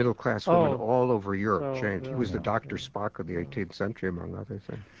 middle-class women all over Europe changed. He was the Dr. Spock of the 18th century, among other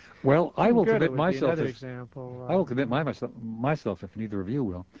things. Well, I will commit myself. I will commit myself, if neither of you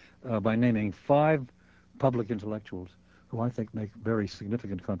will, by naming 5 public intellectuals who I think make very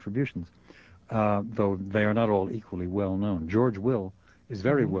significant contributions, though they are not all equally well known. George Will is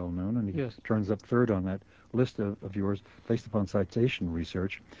very well known, and he turns up third on that list of yours based upon citation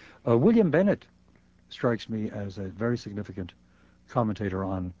research. William Bennett strikes me as a very significant commentator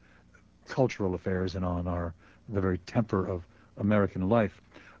on cultural affairs and on the very temper of American life.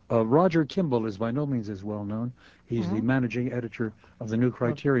 Roger Kimball is by no means as well known. He's the managing editor of the New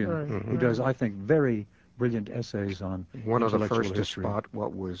Criterion, who does, I think, very brilliant essays on one of the first history. To spot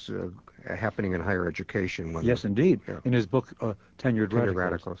what was happening in higher education. Yes, indeed. Yeah. In his book, Tenured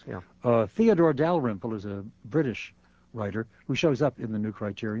Radicals. Yeah. Theodore Dalrymple is a British writer who shows up in the New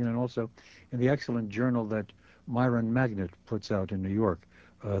Criterion and also in the excellent journal that Myron Magnet puts out in New York,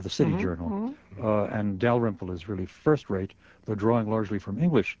 the City Journal. And Dalrymple is really first-rate, though drawing largely from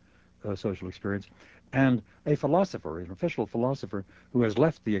English social experience, and a philosopher, an official philosopher, who has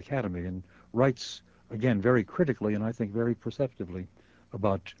left the academy and writes, again, very critically and I think very perceptively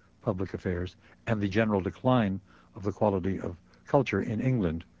about public affairs and the general decline of the quality of culture in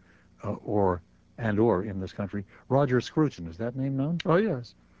England or in this country. Roger Scruton, is that name known? Oh,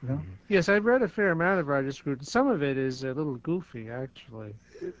 yes. No? Yes, I've read a fair amount of Roger Scruton. Some of it is a little goofy, actually.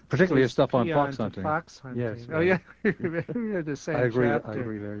 Particularly his stuff on fox hunting. Yes. Oh, yeah. We're the same chapter. I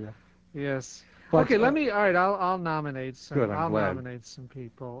agree there, yeah. Yes. But, okay, all right, I'll nominate some. Good, I'll glad. nominate some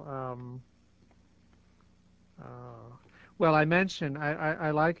people. Well, I mentioned I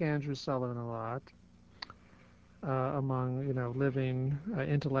like Andrew Sullivan a lot. Among living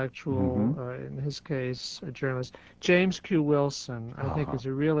intellectual, in his case, a journalist. James Q. Wilson, I think, is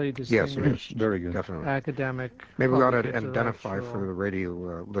a really distinguished, very good, academic. Maybe we ought to identify for the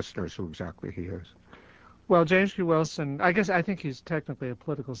radio listeners who exactly he is. Well, James Q. Wilson, I think he's technically a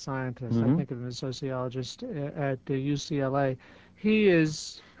political scientist. I think of him as a sociologist at UCLA.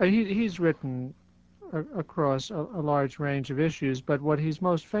 He's written across a large range of issues, but what he's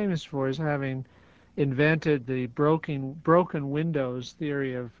most famous for is having invented the broken windows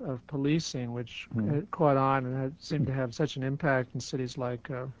theory of policing, which caught on and seemed to have such an impact in cities like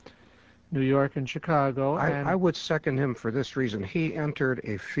New York and Chicago. I would second him for this reason. He entered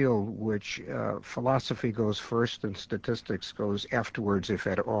a field which philosophy goes first and statistics goes afterwards, if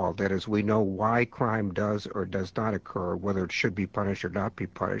at all. That is, we know why crime does or does not occur, whether it should be punished or not be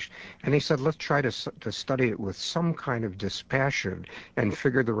punished. And he said, let's try to study it with some kind of dispassion and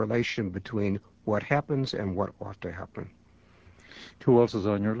figure the relation between what happens and what ought to happen. Who else is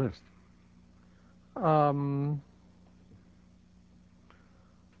on your list?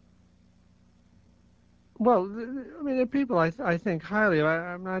 Well, I mean, there are people I think highly of.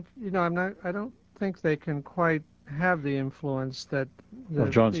 I'm not, I don't think they can quite have the influence that the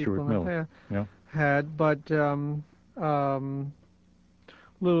John people Stuart Mill. Yeah. had, but Louis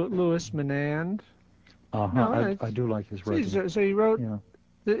Menand. I do like his writing. So he wrote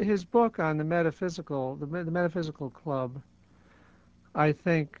his book on the Metaphysical Club. I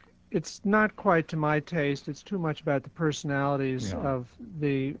think it's not quite to my taste. It's too much about the personalities of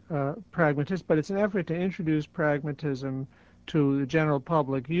the pragmatists, but it's an effort to introduce pragmatism to the general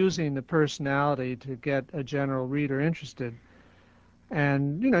public using the personality to get a general reader interested.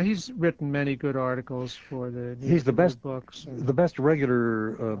 And he's written many good articles for the He's the best books. The best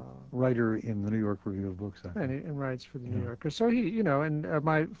regular writer in the New York Review of Books. And writes for the New Yorker. So he, and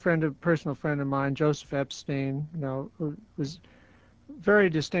my personal friend of mine, Joseph Epstein, who was very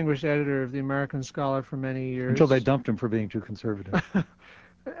distinguished editor of the American Scholar for many years. Until they dumped him for being too conservative.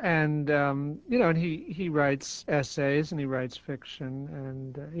 And and he writes essays and he writes fiction,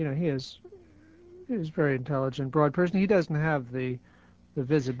 and he's a very intelligent, broad person. He doesn't have the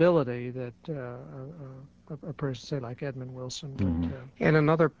visibility that a person, say, like Edmund Wilson would. And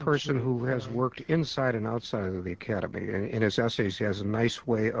another person who has worked inside and outside of the academy. In his essays, he has a nice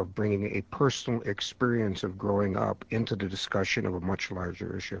way of bringing a personal experience of growing up into the discussion of a much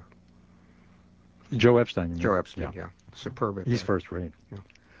larger issue. Joe Epstein. Joe Epstein, yeah. Superb. He's first rate. Yeah.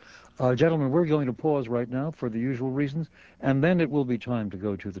 Gentlemen, we're going to pause right now for the usual reasons, and then it will be time to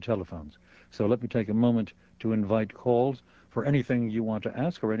go to the telephones. So let me take a moment to invite calls for anything you want to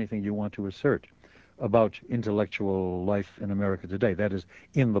ask or anything you want to assert about intellectual life in America today. That is,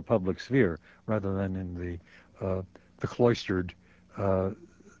 in the public sphere, rather than in the cloistered,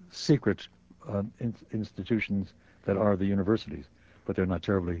 secret institutions that are the universities. But they're not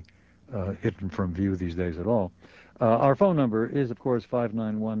terribly hidden from view these days at all. Our phone number is, of course,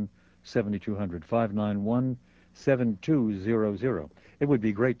 591-7200, 591-7200. It would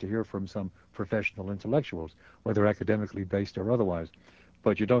be great to hear from some professional intellectuals, whether academically based or otherwise,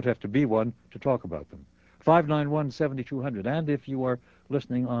 but you don't have to be one to talk about them. 591-7200. And if you are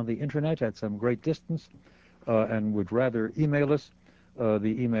listening on the internet at some great distance and would rather email us,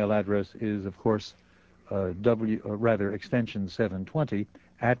 the email address is, of course, extension 720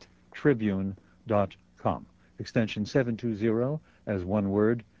 at tribune.com. Extension 720 as one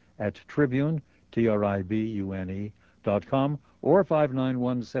word at tribune, tribune.com, or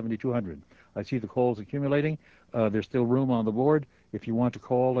 591-7200. I see the calls accumulating. There's still room on the board. If you want to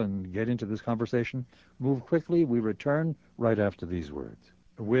call and get into this conversation, move quickly. We return right after these words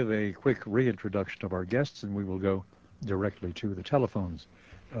with a quick reintroduction of our guests, and we will go directly to the telephones.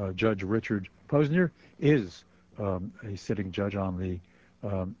 Judge Richard Posner is a sitting judge on the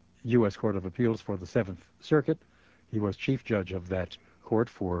U.S. Court of Appeals for the Seventh Circuit. He was chief judge of that court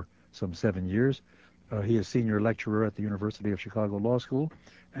for some 7 years. He is senior lecturer at the University of Chicago Law School,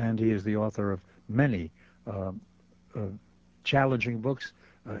 and he is the author of many challenging books,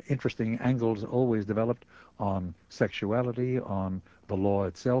 interesting angles always developed on sexuality, on the law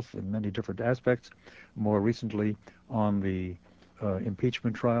itself in many different aspects. More recently on the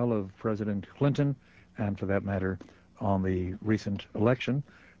impeachment trial of President Clinton, and for that matter on the recent election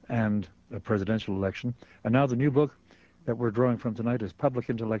and the presidential election. And now the new book that we're drawing from tonight is Public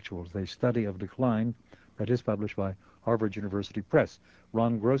Intellectuals, A Study of Decline, that is published by Harvard University Press.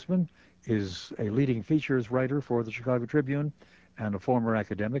 Ron Grossman is a leading features writer for the Chicago Tribune and a former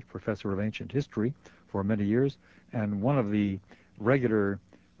academic, professor of ancient history for many years, and one of the regular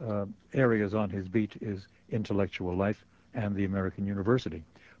areas on his beat is intellectual life and the American University.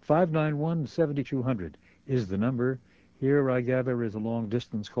 591-7200 is the number. Here, I gather, is a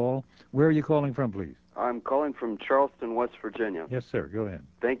long-distance call. Where are you calling from, please? I'm calling from Charleston, West Virginia. Yes, sir. Go ahead.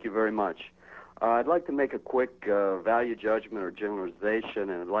 Thank you very much. I'd like to make a quick value judgment or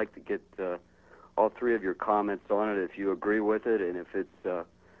generalization, and I'd like to get all three of your comments on it, if you agree with it, and if it's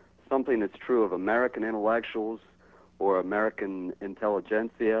something that's true of American intellectuals or American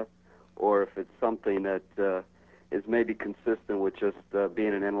intelligentsia, or if it's something that is maybe consistent with just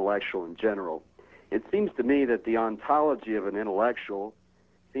being an intellectual in general. It seems to me that the ontology of an intellectual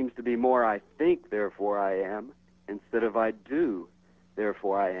seems to be more I think, therefore I am, instead of I do,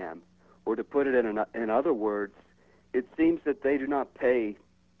 therefore I am. Or to put it in other words, it seems that they do not pay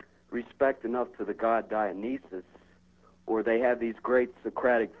respect enough to the god Dionysus, or they have these great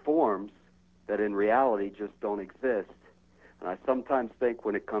Socratic forms that in reality just don't exist. And I sometimes think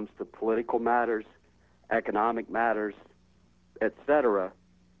when it comes to political matters, economic matters, etc.,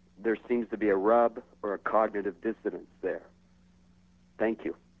 there seems to be a rub or a cognitive dissonance there. Thank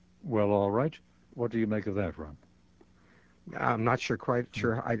you. Well, all right. What do you make of that, Ron? I'm not quite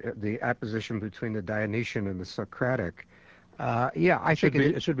sure the opposition between the Dionysian and the Socratic. Yeah, I think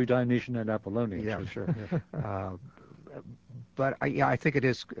it should be Dionysian and Apollonian. Yeah, sure. But I think it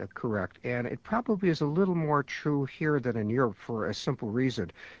is correct, and it probably is a little more true here than in Europe for a simple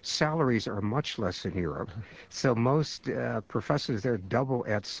reason. Salaries are much less in Europe, so most professors there double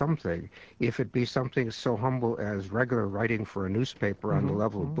at something, if it be something so humble as regular writing for a newspaper on the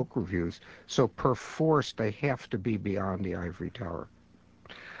level of book reviews. So perforce they have to be beyond the ivory tower.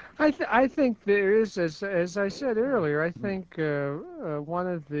 I think there is, as I said earlier, I think one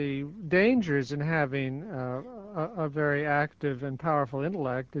of the dangers in having a very active and powerful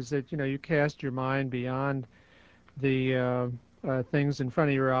intellect is that, you cast your mind beyond the things in front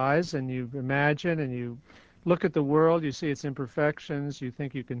of your eyes, and you imagine and you look at the world, you see its imperfections, you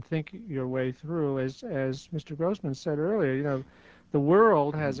think you can think your way through. As Mr. Grossman said earlier, the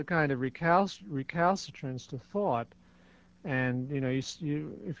world has a kind of recalcitrance to thought. And if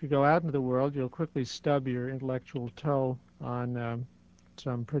you go out into the world, you'll quickly stub your intellectual toe on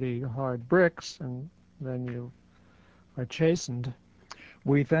some pretty hard bricks, and then you are chastened.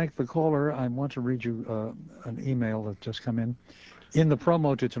 We thank the caller. I want to read you an email that just come in. In the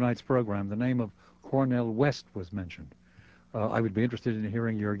promo to tonight's program, the name of Cornel West was mentioned. I would be interested in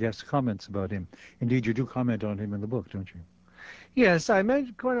hearing your guest's comments about him. Indeed, you do comment on him in the book, don't you? Yes, I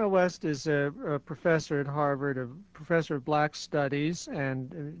mentioned Cornel West is a professor at Harvard, a professor of black studies,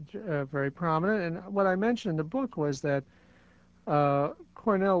 and very prominent. And what I mentioned in the book was that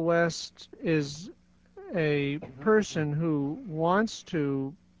Cornel West is a person who wants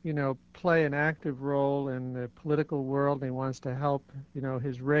to, play an active role in the political world, and he wants to help,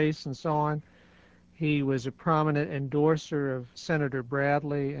 his race and so on. He was a prominent endorser of Senator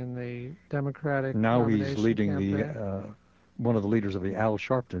Bradley in the Democratic Now he's leading campaign. One of the leaders of the Al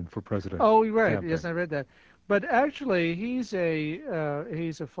Sharpton for president. Oh, right. Campaign. Yes, I read that. But actually, he's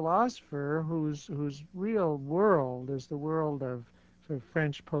a philosopher whose real world is the world of sort of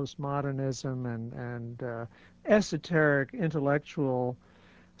French postmodernism and esoteric intellectual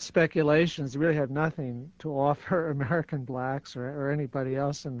speculations that really have nothing to offer American blacks or anybody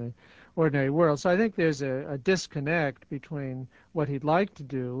else in the ordinary world. So I think there's a disconnect between what he'd like to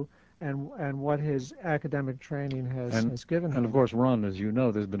do and what his academic training has given him. And of course, Ron, as you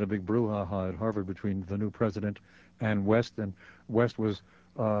know, there's been a big brouhaha at Harvard between the new president and West was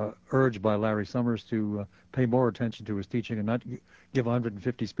urged by Larry Summers to pay more attention to his teaching and not give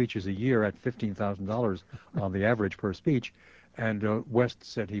 150 speeches a year at $15,000 on the average per speech. And West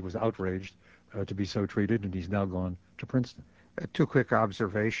said he was outraged to be so treated, and he's now gone to Princeton. Two quick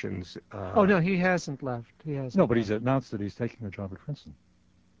observations. Oh, no, he hasn't left. He hasn't. No, but he's announced that he's taking a job at Princeton.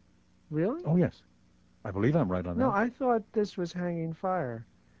 Really? Oh, yes. I believe I'm right on that. No, I thought this was hanging fire.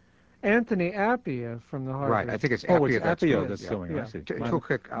 Anthony Appia from the Harvard. Right, I think it's Appia that's going. Yeah. I see. Two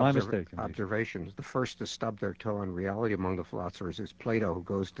quick mistake, observations. The first to stub their toe in reality among the philosophers is Plato, who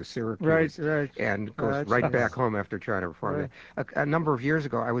goes to Syracuse and goes right back home after trying to reform it. A number of years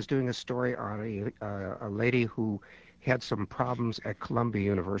ago, I was doing a story on a lady who had some problems at Columbia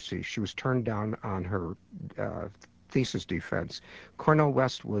University. She was turned down on her thesis defense. Cornel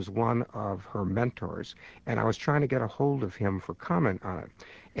West was one of her mentors, and I was trying to get a hold of him for comment on it.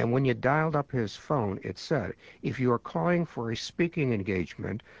 And when you dialed up his phone, it said, if you are calling for a speaking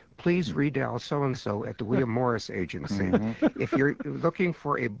engagement, please redial so-and-so at the William Morris Agency. If you're looking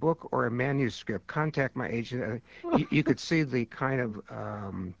for a book or a manuscript, contact my agent. You could see the kind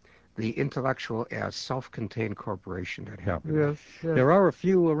of the intellectual as self-contained corporation that happened. Yes. There are a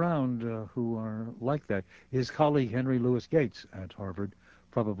few around who are like that. His colleague Henry Louis Gates at Harvard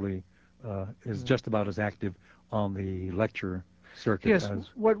probably is just about as active on the lecture circuit. Yes,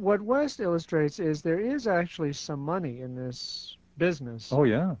 what West illustrates is there is actually some money in this business. Oh,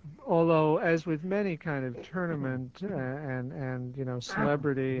 yeah. Although, as with many kind of tournament and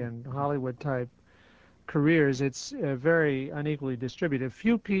celebrity and Hollywood type careers, it's very unequally distributed.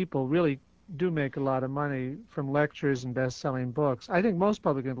 Few people really do make a lot of money from lectures and best-selling books. I think most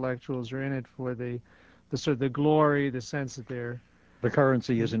public intellectuals are in it for the sort of the glory, the sense that they're... The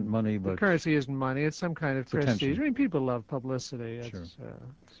currency isn't money, but... The currency isn't money. It's some kind of prestige. Attention. I mean, people love publicity. Sure.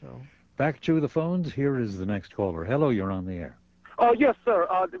 So. Back to the phones. Here is the next caller. Hello, you're on the air. Oh, yes, sir.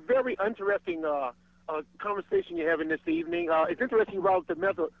 Very interesting conversation you're having this evening. It's interesting you wrote the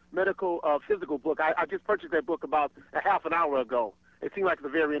medical physical book. I just purchased that book about a half an hour ago. It seemed like it's a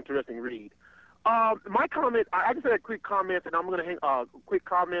very interesting read. My comment, I just had a quick comment, and I'm going to hang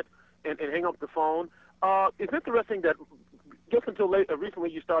and hang up the phone. It's interesting that just until recently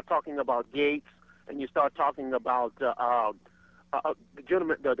you start talking about Gates and you start talking about the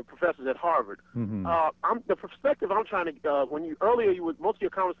gentleman, the professors at Harvard. Mm-hmm. The perspective I'm trying to, most of your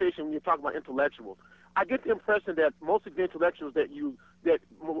conversation when you talk about intellectuals, I get the impression that most of the intellectuals that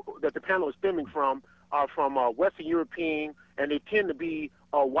the panel is stemming from are from Western European, and they tend to be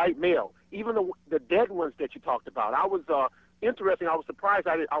white male. Even the dead ones that you talked about, I was interesting. I was surprised.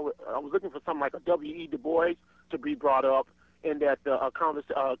 I was looking for something like a W.E. Du Bois to be brought up in that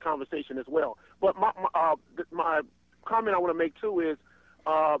conversation as well. But my comment I want to make too is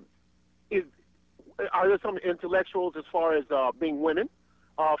are there some intellectuals as far as being women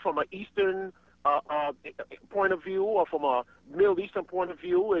from an Eastern point of view or from a Middle Eastern point of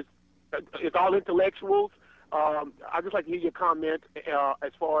view? Is all intellectuals? I'd just like to hear your comment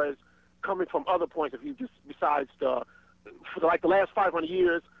as far as coming from other points of view, just besides for the last 500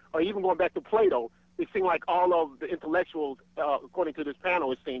 years, or even going back to Plato. It seemed like all of the intellectuals, according to this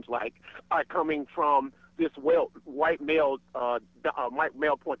panel, it seems like, are coming from this white male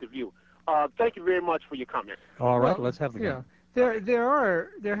point of view. Thank you very much for your comment. All right, let's have the game.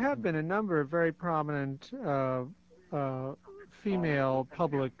 There have been a number of very prominent female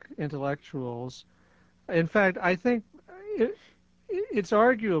public intellectuals. In fact, I think it's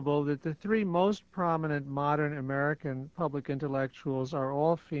arguable that the three most prominent modern American public intellectuals are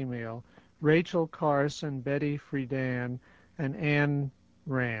all female: Rachel Carson, Betty Friedan, and Ayn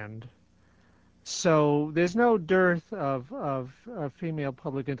Rand. So there's no dearth of female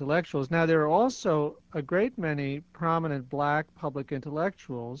public intellectuals. Now, there are also a great many prominent black public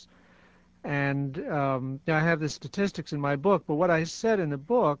intellectuals, and I have the statistics in my book, but what I said in the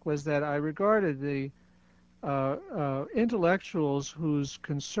book was that I regarded the intellectuals whose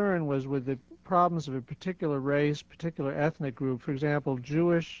concern was with the problems of a particular race, particular ethnic group, for example,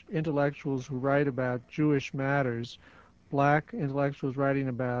 Jewish intellectuals who write about Jewish matters, black intellectuals writing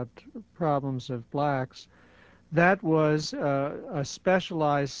about problems of blacks. That was a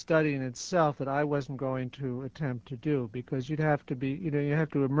specialized study in itself that I wasn't going to attempt to do, because you'd have to be, you have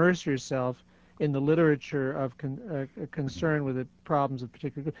to immerse yourself in the literature of concern with the problems of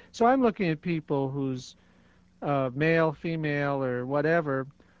particular group. So I'm looking at people whose male, female, or whatever,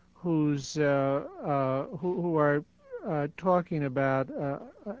 who's who are talking about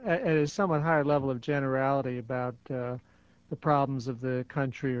at a somewhat higher level of generality about the problems of the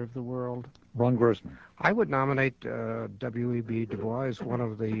country or of the world. Ron Grossman. I would nominate W.E.B. Du Bois as one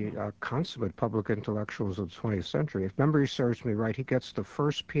of the consummate public intellectuals of the 20th century. If memory serves me right, he gets the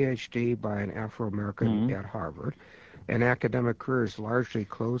first Ph.D. by an Afro-American at Harvard. An academic career is largely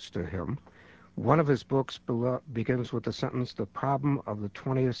closed to him. One of his books begins with the sentence, "The problem of the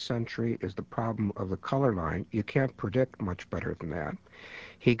 20th century is the problem of the color line." You can't predict much better than that.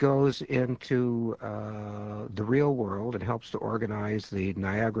 He goes into the real world and helps to organize the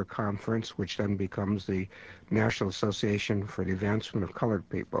Niagara Conference, which then becomes the National Association for the Advancement of Colored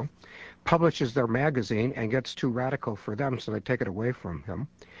People, publishes their magazine and gets too radical for them, so they take it away from him.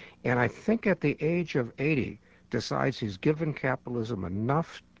 And I think at the age of 80, decides he's given capitalism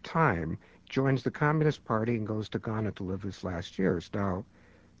enough time, joins the Communist Party, and goes to Ghana to live his last years. Now,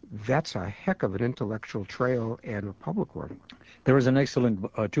 that's a heck of an intellectual trail and a public one. There is an excellent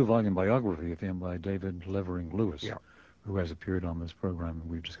two-volume biography of him by David Levering Lewis, who has appeared on this program, and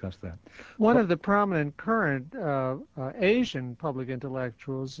we've discussed that. One of the prominent current Asian public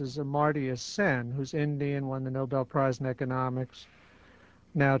intellectuals is Amartya Sen, who's Indian, won the Nobel Prize in Economics,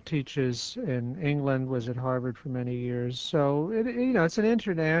 now teaches in England, was at Harvard for many years. So, it's an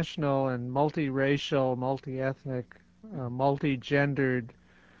international and multiracial, multi-ethnic, multi-gendered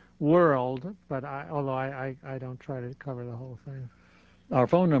world, but although I don't try to cover the whole thing. Our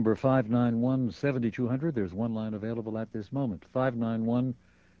phone number, 591-7200. There's one line available at this moment.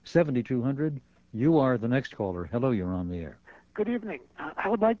 591-7200. You are the next caller. Hello, you're on the air. Good evening. I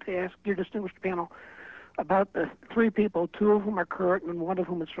would like to ask your distinguished panel about the three people, two of whom are current and one of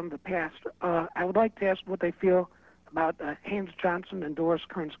whom is from the past. I would like to ask what they feel about Haynes Johnson and Doris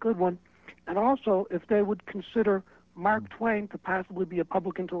Kearns Goodwin, and also if they would consider Mark Twain to possibly be a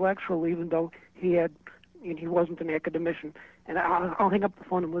public intellectual, even though he wasn't an academician. And I'll hang up the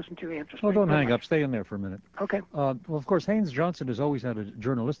phone and listen to your answers. Oh, don't hang up. Stay in there for a minute. Okay. Well, of course, Haynes Johnson has always had a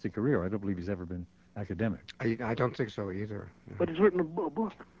journalistic career. I don't believe he's ever been academic. I don't think so either. But he's written a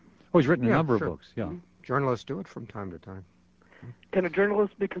book. Oh, he's written a number of books, yeah. Journalists do it from time to time. Can a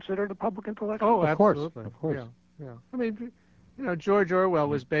journalist be considered a public intellectual? Oh, absolutely. Of course. Yeah. I mean, George Orwell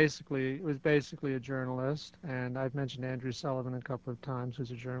was basically a journalist, and I've mentioned Andrew Sullivan a couple of times, who's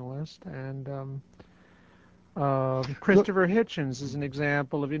a journalist, and Christopher Hitchens is an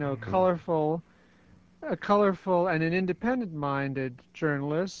example of colorful, a colorful and an independent-minded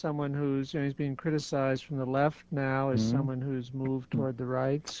journalist, someone who's, he's being criticized from the left now as someone who's moved toward the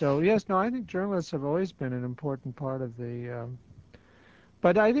right. So yes, no, I think journalists have always been an important part of the.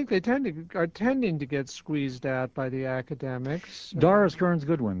 But I think they are tending to get squeezed out by the academics. Doris Kearns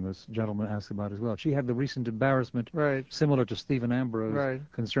Goodwin, this gentleman asked about as well. She had the recent embarrassment, similar to Stephen Ambrose,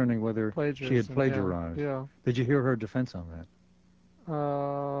 concerning whether she had plagiarized. Yeah. Did you hear her defense on that?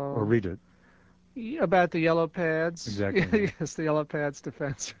 Or read it? About the yellow pads. Exactly. Yes, the yellow pads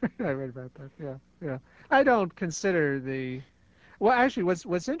defense. I read about that. Yeah, yeah. I don't consider the. Well, actually,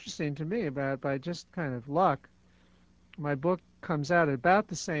 what's interesting to me by just kind of luck, my book comes out at about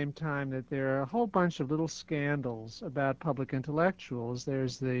the same time that there are a whole bunch of little scandals about public intellectuals.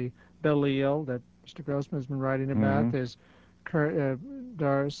 There's the Belle that Mr. Grossman has been writing about. There's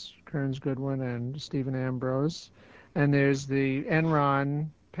Doris Kearns Goodwin and Stephen Ambrose. And there's the Enron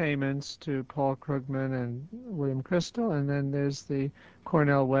payments to Paul Krugman and William Crystal. And then there's the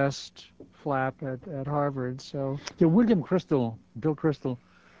Cornell West flap at Harvard. So yeah, William Crystal, Bill Crystal,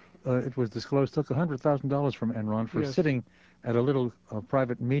 it was disclosed, took $100,000 from Enron for sitting at a little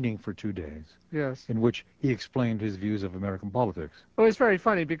private meeting for 2 days. Yes. In which he explained his views of American politics. Well, it's very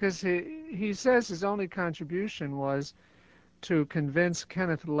funny because he says his only contribution was to convince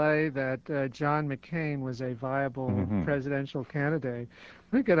Kenneth Lay that John McCain was a viable presidential candidate.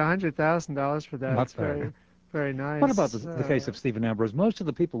 We get $100,000 for that. It's very, very nice. What about the case of Stephen Ambrose? Most of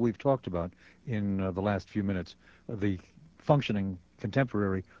the people we've talked about in the last few minutes, the functioning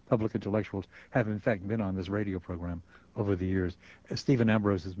contemporary public intellectuals, have in fact been on this radio program over the years. Stephen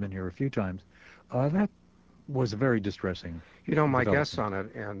Ambrose has been here a few times. That was very distressing. You know, my guess on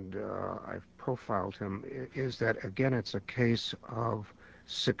it, and I've profiled him, is that, again, it's a case of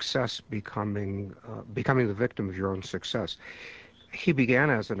success becoming the victim of your own success. He began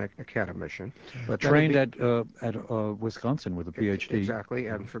as an academician, but trained at Wisconsin with a PhD. Exactly,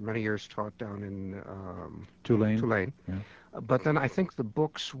 and for many years taught down in Tulane. Yeah. But then I think the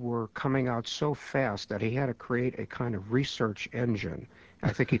books were coming out so fast that he had to create a kind of research engine.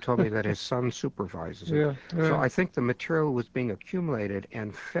 I think he told me that his son supervises it. So I think the material was being accumulated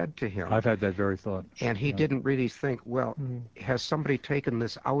and fed to him. I've had that very thought. And he didn't really think, well, has somebody taken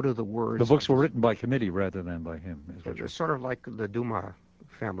this out of the words? The books were written by committee rather than by him. It's sort of like the Dumas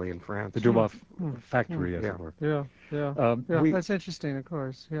family in France. The Dumas factory, as it were. That's interesting, of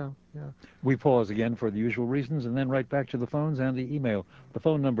course. We pause again for the usual reasons and then right back to the phones and the email. The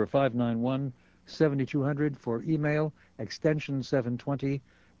phone number 591-7200 for email, extension 720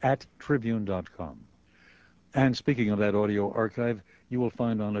 at tribune.com. And speaking of that audio archive, you will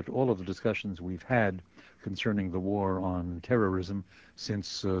find on it all of the discussions we've had concerning the war on terrorism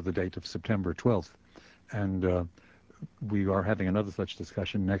since the date of September 12th. And we are having another such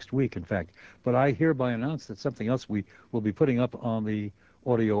discussion next week, in fact. But I hereby announce that something else we will be putting up on the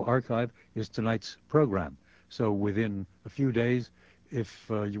audio archive is tonight's program. So within a few days, if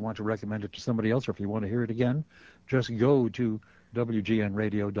you want to recommend it to somebody else or if you want to hear it again, just go to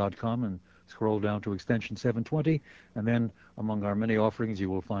WGNradio.com and scroll down to extension 720, and then among our many offerings you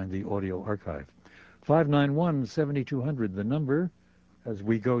will find the audio archive. 591-7200, the number, as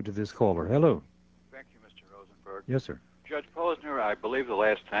we go to this caller. Hello. Thank you, Mr. Rosenberg. Yes, sir. Judge Posner, I believe the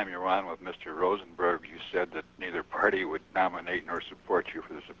last time you were on with Mr. Rosenberg, you said that neither party would nominate nor support you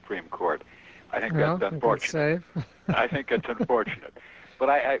for the Supreme Court. I think that's unfortunate. I think it's unfortunate.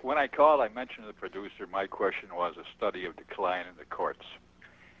 But when I called, I mentioned to the producer my question was a study of decline in the courts.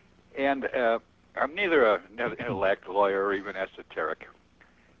 And I'm neither an intellect, lawyer, or even esoteric.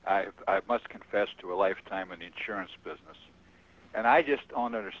 I must confess to a lifetime in the insurance business. And I just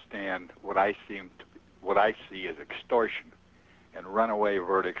don't understand what I see as extortion and runaway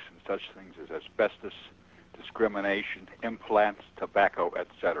verdicts and such things as asbestos, discrimination, implants, tobacco,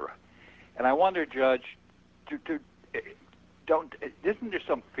 etc. And I wonder, Judge, isn't there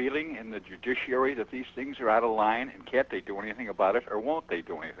some feeling in the judiciary that these things are out of line and can't they do anything about it, or won't they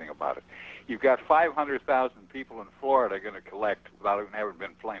do anything about it? You've got 500,000 people in Florida going to collect without even having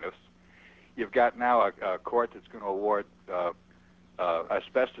been plaintiffs. You've got now a court that's going to award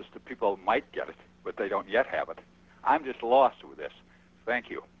asbestos to people who might get it, but they don't yet have it. I'm just lost with this. Thank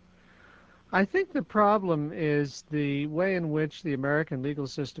you. I think the problem is the way in which the American legal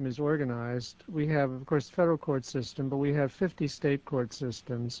system is organized. We have, of course, the federal court system, but we have 50 state court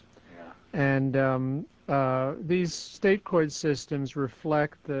systems. And these state court systems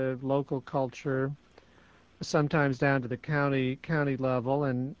reflect the local culture, sometimes down to the county level.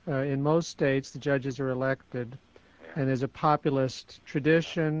 And in most states, the judges are elected. And there's a populist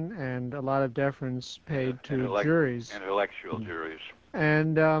tradition and a lot of deference paid to juries. Intellectual juries.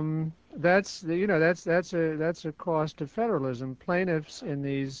 And that's a cost of federalism. Plaintiffs in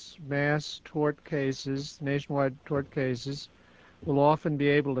these mass tort cases, nationwide tort cases, will often be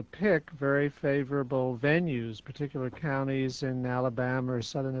able to pick very favorable venues, particular counties in Alabama or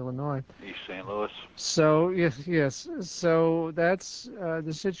southern Illinois. East St. Louis. So yes. So that's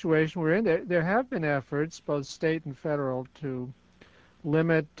the situation we're in. There have been efforts, both state and federal, to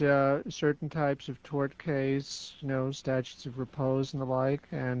limit certain types of tort case, statutes of repose and the like.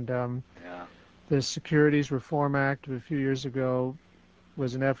 And the Securities Reform Act of a few years ago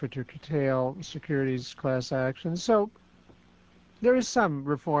was an effort to curtail securities class actions. So there is some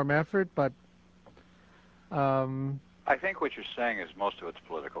reform effort, but I think what you're saying is most of it's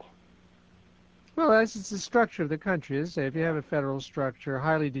political. Well, it's the structure of the country. If you have a federal structure,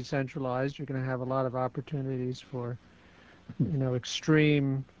 highly decentralized, you're going to have a lot of opportunities for,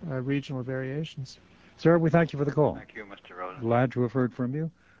 extreme regional variations. Sir, we thank you for the call. Thank you, Mr. Rosen. Glad to have heard from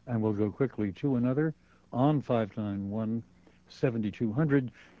you, and we'll go quickly to another on 591-7200.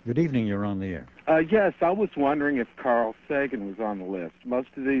 Good evening, you're on the air. Yes, I was wondering if Carl Sagan was on the list. Most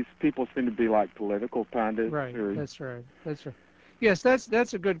of these people seem to be like political pundits. Right, that's right. Yes,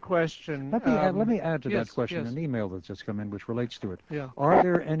 that's a good question. Let me add to that question an email that's just come in which relates to it. Are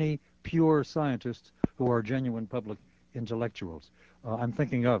there any pure scientists who are genuine public intellectuals? I'm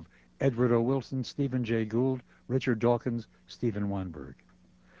thinking of Edward O. Wilson, Stephen Jay Gould, Richard Dawkins, Stephen Weinberg.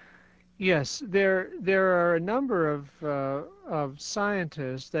 Yes, there are a number of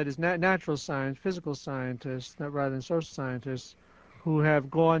scientists, that is natural science, physical scientists, rather than social scientists, who have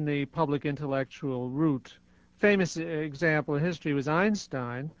gone the public intellectual route. Famous example in history was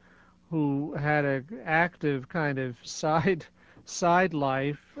Einstein, who had an active kind of side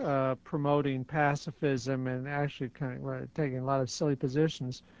life promoting pacifism and actually kind of taking a lot of silly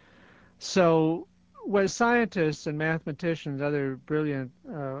positions. So when scientists and mathematicians, other brilliant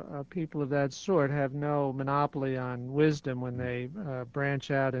people of that sort, have no monopoly on wisdom when they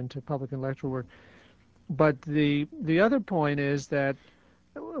branch out into public intellectual work. But the other point is that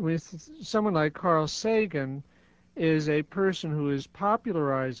someone like Carl Sagan is a person who is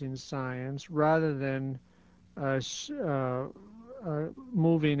popularizing science rather than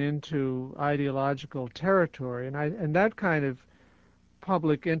moving into ideological territory, and that kind of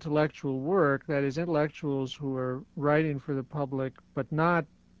public intellectual work, that is, intellectuals who are writing for the public but not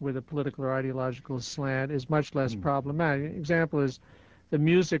with a political or ideological slant, is much less problematic. An example is the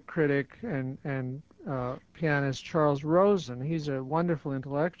music critic and pianist Charles Rosen. He's a wonderful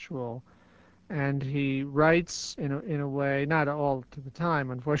intellectual, and he writes in a way, not all to the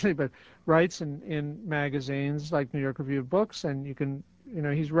time, unfortunately, but writes in magazines like New York Review of Books, and you can,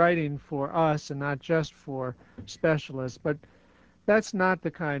 he's writing for us and not just for specialists. But that's not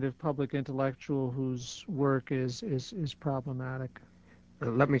the kind of public intellectual whose work is problematic.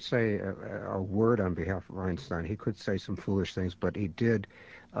 Let me say a word on behalf of Einstein. He could say some foolish things, but he did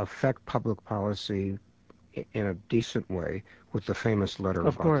affect public policy in a decent way with the famous letter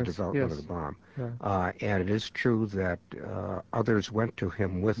about the development of the bomb. Yeah. And it is true that others went to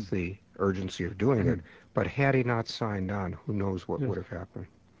him with the urgency of doing it, but had he not signed on, who knows what would have happened.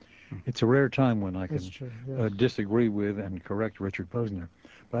 It's a rare time when I can disagree with and correct Richard Posner,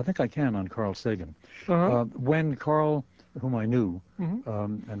 but I think I can on Carl Sagan. When Carl, whom I knew,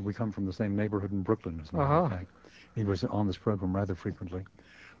 and we come from the same neighborhood in Brooklyn, as a matter of fact, he was on this program rather frequently.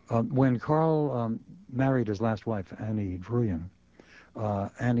 When Carl married his last wife, Annie Druyan,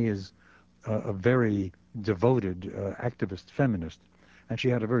 Annie is a very devoted activist feminist, and she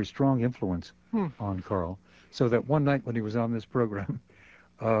had a very strong influence on Carl, so that one night when he was on this program,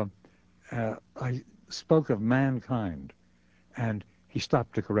 I spoke of mankind, and he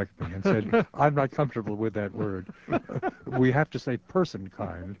stopped to correct me and said, I'm not comfortable with that word. We have to say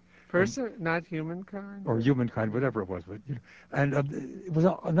person-kind. Person, not humankind? Or humankind, whatever it was. But, and it was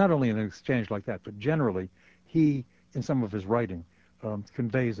not only an exchange like that, but generally, he, in some of his writing,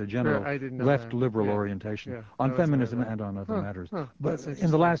 conveys a general left liberal orientation on feminism and on other matters. But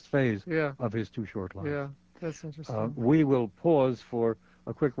in the last phase of his too short life. Yeah, that's interesting. We will pause for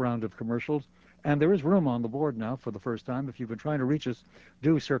a quick round of commercials, and there is room on the board now for the first time. If you've been trying to reach us,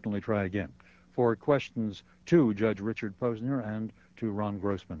 do certainly try again for questions to Judge Richard Posner and to Ron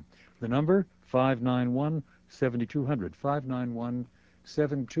Grossman. The number, 591-7200,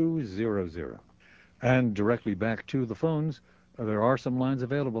 591-7200. And directly back to the phones, there are some lines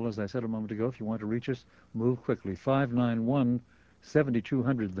available, as I said a moment ago. If you want to reach us, move quickly.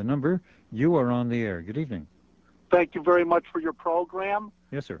 591-7200, the number. You are on the air. Good evening. Thank you very much for your program.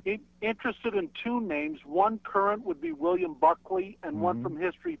 Yes, sir. Interested in two names. One current would be William Buckley, and one from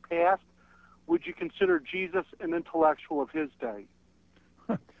history past. Would you consider Jesus an intellectual of his day?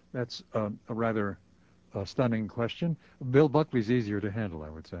 That's a rather stunning question. Bill Buckley's easier to handle, I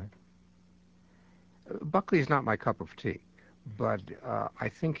would say. Buckley's not my cup of tea, but I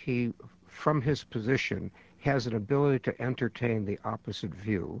think he, from his position, has an ability to entertain the opposite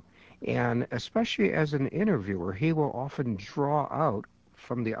view, and especially as an interviewer, he will often draw out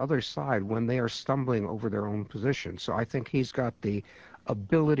from the other side when they are stumbling over their own position. So I think he's got the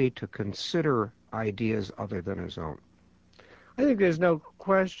ability to consider ideas other than his own. I think there's no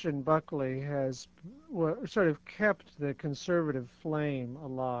question Buckley has sort of kept the conservative flame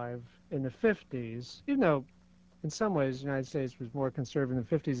alive in the 50s, even though in some ways the United States was more conservative in the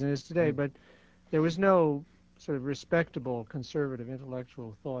 50s than it is today, but there was no sort of respectable conservative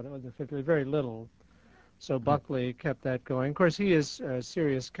intellectual thought in the 50s, very little. So Buckley kept that going. Of course, he is a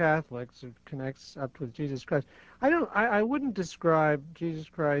serious Catholic, so it connects up with Jesus Christ. I wouldn't describe Jesus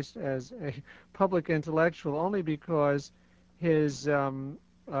Christ as a public intellectual only because his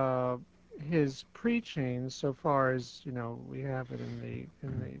preaching, so far as we have it in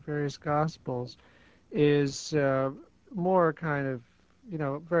the various Gospels, is more kind of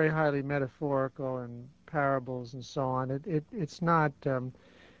very highly metaphorical and parables and so on. It's not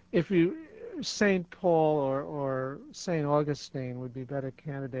if you St. Paul or St. Augustine would be better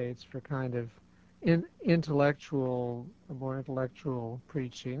candidates for kind of more intellectual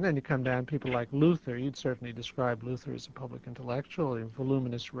preaching. And then you come down, people like Luther. You'd certainly describe Luther as a public intellectual, a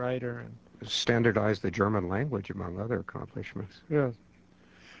voluminous writer. And standardized the German language, among other accomplishments. Yes.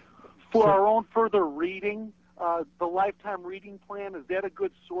 For our own further reading, the Lifetime Reading Plan, is that a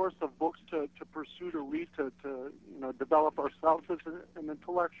good source of books to pursue, to read, to develop ourselves as an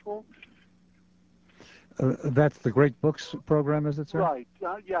intellectual? That's the Great Books program, is it, sir? Right.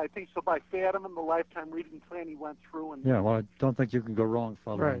 Yeah, I think so. By Fadiman, the Lifetime Reading Plan he went through. And yeah, well, I don't think you can go wrong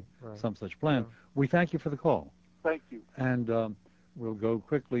following some such plan. Yeah. We thank you for the call. Thank you. And we'll go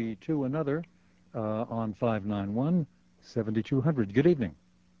quickly to another on 591-7200. Good evening.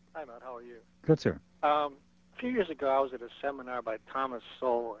 Hi, Matt. How are you? Good, sir. A few years ago, I was at a seminar by Thomas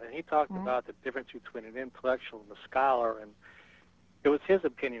Sowell, and he talked about the difference between an intellectual and a scholar, and it was his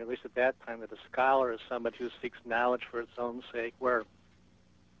opinion, at least at that time, that a scholar is somebody who seeks knowledge for its own sake, where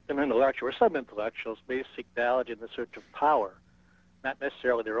an intellectual, or some intellectuals, may seek knowledge in the search of power, not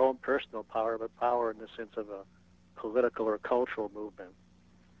necessarily their own personal power, but power in the sense of a political or cultural movement.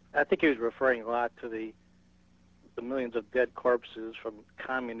 I think he was referring a lot to the millions of dead corpses from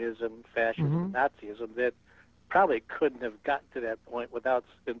communism, fascism, Nazism that probably couldn't have gotten to that point without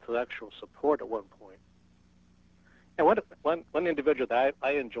intellectual support at one point. And one individual that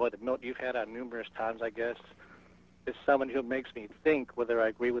I enjoy, that Milton you've had on numerous times, I guess, is someone who makes me think, whether I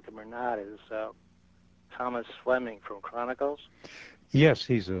agree with him or not, is Thomas Fleming from Chronicles. Yes,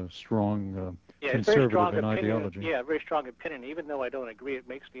 he's a strong conservative in ideology. Yeah, very strong opinion. Even though I don't agree, it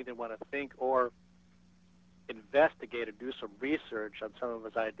makes me either want to think or investigate or do some research on some of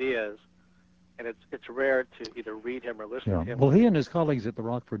his ideas. And it's rare to either read him or listen to him. Well, he and his colleagues at the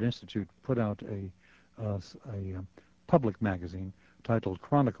Rockford Institute put out a public magazine titled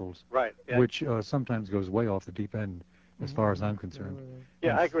Chronicles, right, which sometimes goes way off the deep end as far as I'm concerned.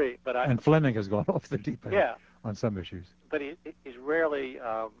 Yeah, I agree. And Fleming has gone off the deep end on some issues. But he's rarely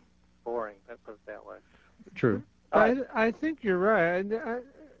boring, let's put it that way. True. I think you're right.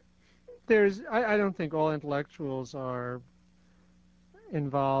 I don't think all intellectuals are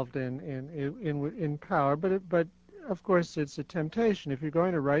involved in power, but of course it's a temptation. If you're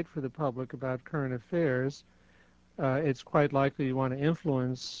going to write for the public about current affairs, it's quite likely you want to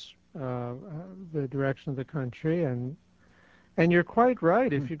influence the direction of the country, and you're quite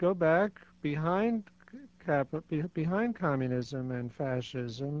right. If you go back behind communism and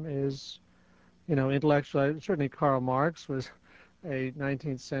fascism is, intellectual. Certainly Karl Marx was a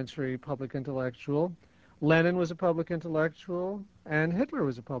 19th century public intellectual. Lenin was a public intellectual, and Hitler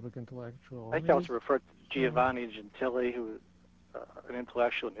was a public intellectual. I think I also referred to Giovanni Gentili, who was an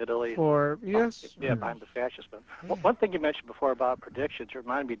intellectual in Italy. Behind the fascists. One thing you mentioned before about predictions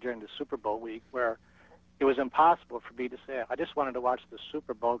reminded me during the Super Bowl week, where it was impossible for me to say, I just wanted to watch the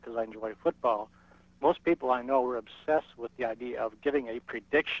Super Bowl because I enjoy football. Most people I know were obsessed with the idea of giving a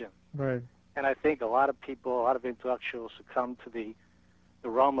prediction. Right. And I think a lot of people, a lot of intellectuals succumb to the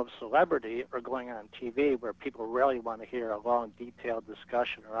realm of celebrity or going on TV, where people rarely want to hear a long, detailed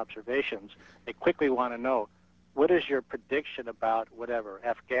discussion or observations. They quickly want to know, what is your prediction about whatever,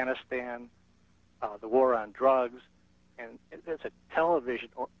 Afghanistan, the war on drugs? And it's a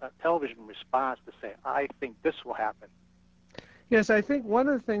television response to say, I think this will happen. Yes, I think one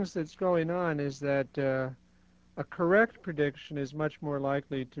of the things that's going on is that a correct prediction is much more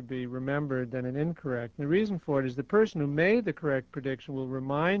likely to be remembered than an incorrect. And the reason for it is the person who made the correct prediction will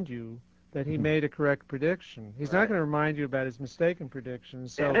remind you that he made a correct prediction. He's not going to remind you about his mistaken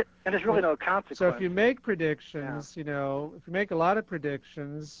predictions. So, and there's really no consequence. So if you make predictions, you know, if you make a lot of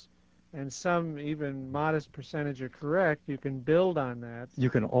predictions, and some even modest percentage are correct, you can build on that. You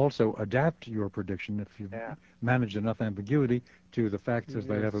can also adapt your prediction if you manage enough ambiguity to the facts as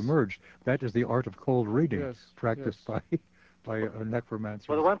they have emerged. That is the art of cold reading, practiced by necromancers.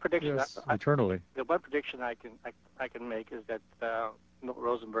 Well, the one prediction eternally. The one prediction I can make is that Milton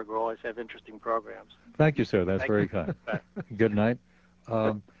Rosenberg will always have interesting programs. Thank you, sir. That's very kind. Good night.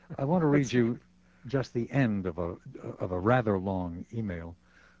 I want to read you just the end of a rather long email,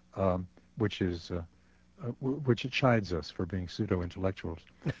 which chides us for being pseudo-intellectuals,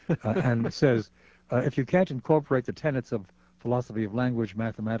 and it says, if you can't incorporate the tenets of philosophy of language,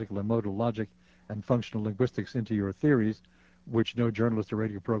 mathematical and modal logic, and functional linguistics into your theories, which no journalist or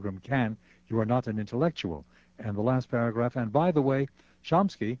radio program can, you are not an intellectual. And the last paragraph, and by the way,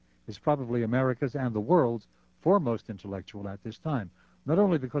 Chomsky is probably America's and the world's foremost intellectual at this time, not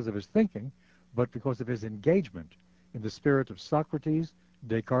only because of his thinking, but because of his engagement in the spirit of Socrates,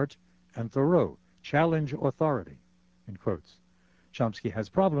 Descartes, and Thoreau. Challenge authority, in quotes. Chomsky has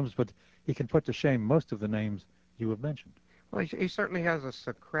problems, but he can put to shame most of the names you have mentioned. Well, he certainly has a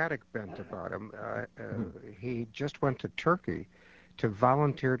Socratic bent about him. He just went to Turkey to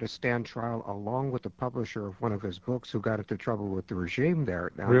volunteer to stand trial along with the publisher of one of his books who got into trouble with the regime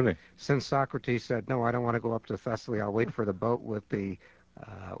there. Now, really? Since Socrates said, no, I don't want to go up to Thessaly, I'll wait for the boat with the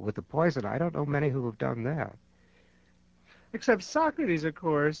poison, I don't know many who have done that. Except Socrates, of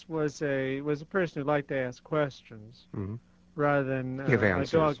course, was a person who liked to ask questions rather than a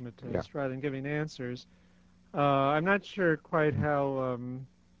dogmatist, rather than giving answers. I'm not sure quite how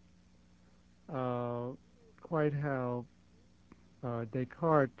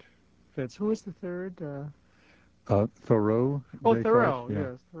Descartes fits. Who is the third? Thoreau. Oh, Descartes, Thoreau.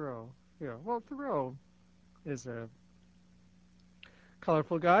 Yes, Thoreau. Yeah. Well, Thoreau is a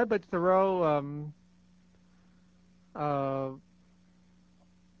colorful guy, but Thoreau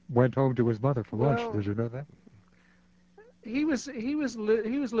went home to his mother for lunch. Did you know that? He was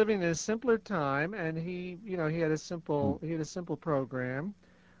living in a simpler time, and he had a simple program.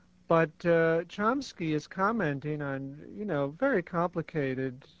 But Chomsky is commenting on very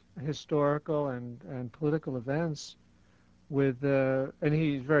complicated historical and political events and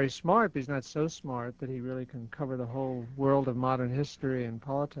he's very smart, but he's not so smart that he really can cover the whole world of modern history and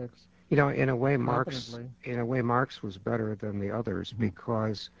politics. You know, in a way, Marx was better than the others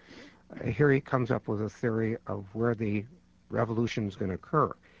because here he comes up with a theory of where the revolution is going to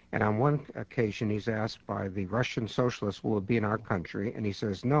occur. And on one occasion, he's asked by the Russian socialists, will it be in our country? And he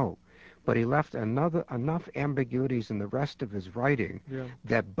says no. But he left enough ambiguities in the rest of his writing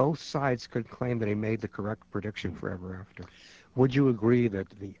that both sides could claim that he made the correct prediction forever after. Would you agree that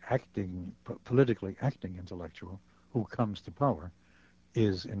the politically acting intellectual who comes to power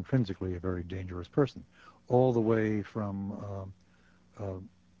is intrinsically a very dangerous person? All the way from,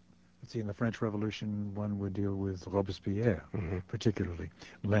 let's see, in the French Revolution, one would deal with Robespierre, particularly.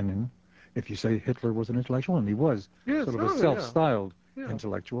 Lenin, if you say Hitler was an intellectual, and he was sort of a self-styled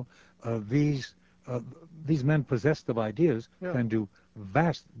intellectual, these men possessed of ideas can do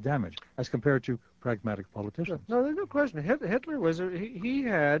vast damage as compared to pragmatic politicians. No, there's no question. Hitler he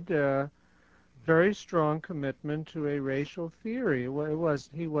had very strong commitment to a racial theory.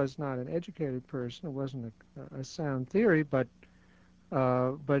 He was not an educated person. It wasn't a sound theory, but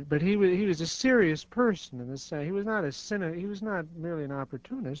he was a serious person in this sense. He was not a cynic. He was not merely an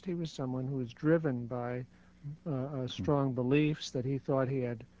opportunist. He was someone who was driven by strong beliefs that he thought he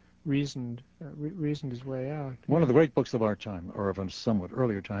had reasoned his way out. One of the great books of our time, or of a somewhat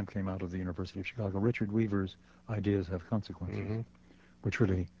earlier time, came out of the University of Chicago. Richard Weaver's Ideas Have Consequences, which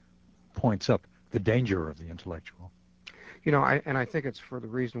really points up the danger of the intellectual. You know, I think it's for the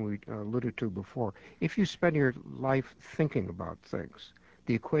reason we alluded to before. If you spend your life thinking about things,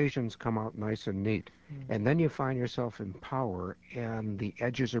 the equations come out nice and neat. And then you find yourself in power and the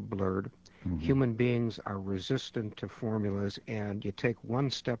edges are blurred. Human beings are resistant to formulas, and you take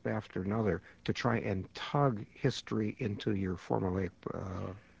one step after another to try and tug history into your formulaic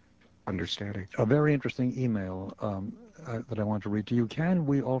understanding. A very interesting email that I want to read to you. Can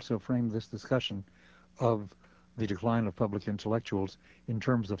we also frame this discussion of the decline of public intellectuals in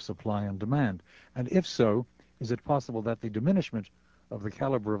terms of supply and demand? And if so, is it possible that the diminishment of the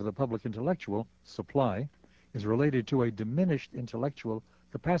caliber of the public intellectual supply is related to a diminished intellectual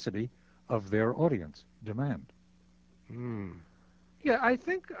capacity of their audience demand? Yeah, I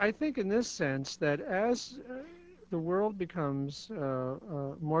think in this sense that as the world becomes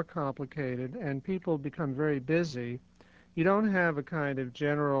more complicated and people become very busy, you don't have a kind of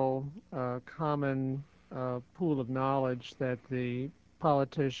general common pool of knowledge that the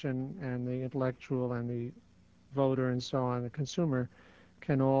politician and the intellectual and the voter and so on, the consumer,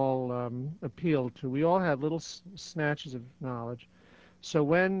 can all appeal to. We all have little snatches of knowledge. So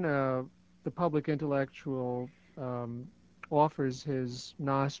when the public intellectual offers his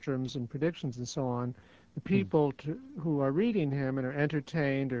nostrums and predictions and so on, the people who are reading him and are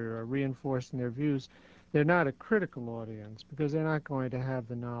entertained or are reinforced in their views, they're not a critical audience because they're not going to have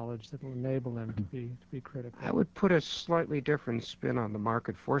the knowledge that will enable them to be critical. I would put a slightly different spin on the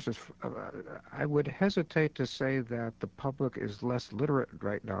market forces. I would hesitate to say that the public is less literate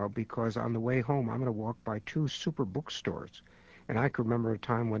right now because on the way home I'm going to walk by 2 super bookstores. And I can remember a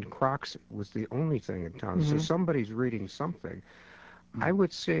time when Crocs was the only thing in town. So somebody's reading something. I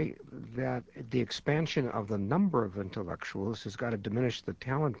would say that the expansion of the number of intellectuals has got to diminish the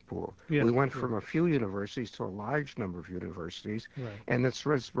talent pool. Yeah, we went from a few universities to a large number of universities, and it's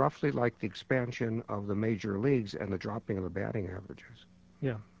roughly like the expansion of the major leagues and the dropping of the batting averages.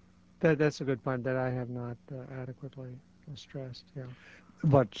 Yeah, that's a good point that I have not adequately stressed. Yeah,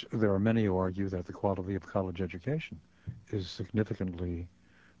 but there are many who argue that the quality of college education is significantly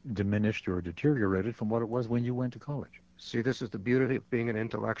diminished or deteriorated from what it was when you went to college. See, this is the beauty of being an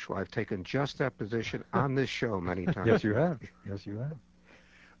intellectual. I've taken just that position on this show many times. Yes, you have. Yes, you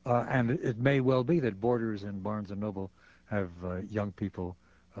have. And it may well be that Borders and Barnes & Noble have young people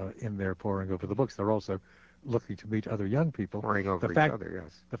in there poring over the books. They're also looking to meet other young people. Poring over each other,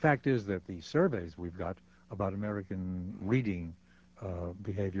 yes. The fact is that the surveys we've got about American reading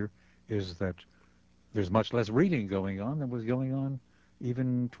behavior is that there's much less reading going on than was going on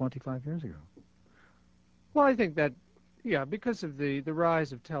even 25 years ago. Well, I think that, yeah, because of the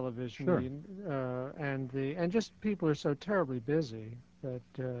rise of television, sure. and just people are so terribly busy that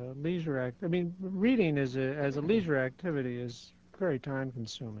reading as a leisure activity is very time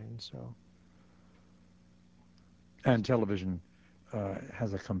consuming. So. And television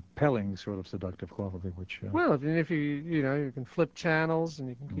has a compelling sort of seductive quality, which. Well, if you can flip channels and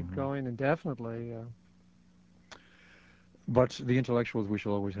you can keep going indefinitely. But the intellectuals we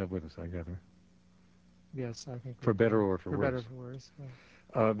shall always have with us, I gather. Yes, I think. For better or for worse. For better or for worse.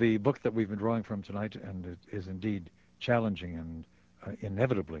 Yeah. The book that we've been drawing from tonight, and it is indeed challenging and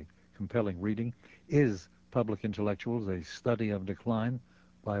inevitably compelling reading, is Public Intellectuals, A Study of Decline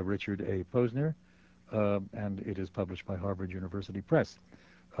by Richard A. Posner, and it is published by Harvard University Press.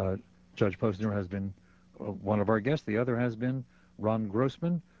 Judge Posner has been one of our guests. The other has been Ron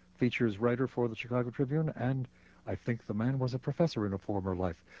Grossman, features writer for the Chicago Tribune, and I think the man was a professor in a former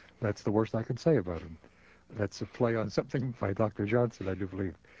life. That's the worst I can say about him. That's a play on something by Dr. Johnson, I do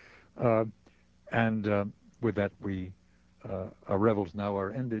believe. With that, our revels now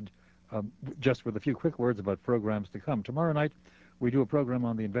are ended. Just with a few quick words about programs to come. Tomorrow night, we do a program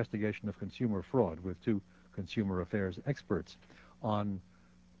on the investigation of consumer fraud with 2 consumer affairs experts. On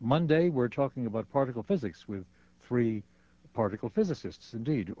Monday, we're talking about particle physics with 3 particle physicists,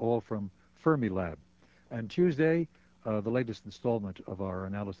 indeed, all from Fermilab. And Tuesday, the latest installment of our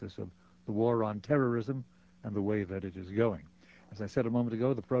analysis of the war on terrorism and the way that it is going. As I said a moment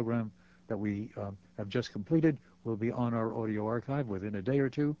ago, the program that we have just completed will be on our audio archive within a day or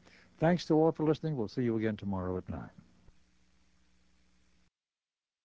 2. Thanks to all for listening. We'll see you again tomorrow at 9.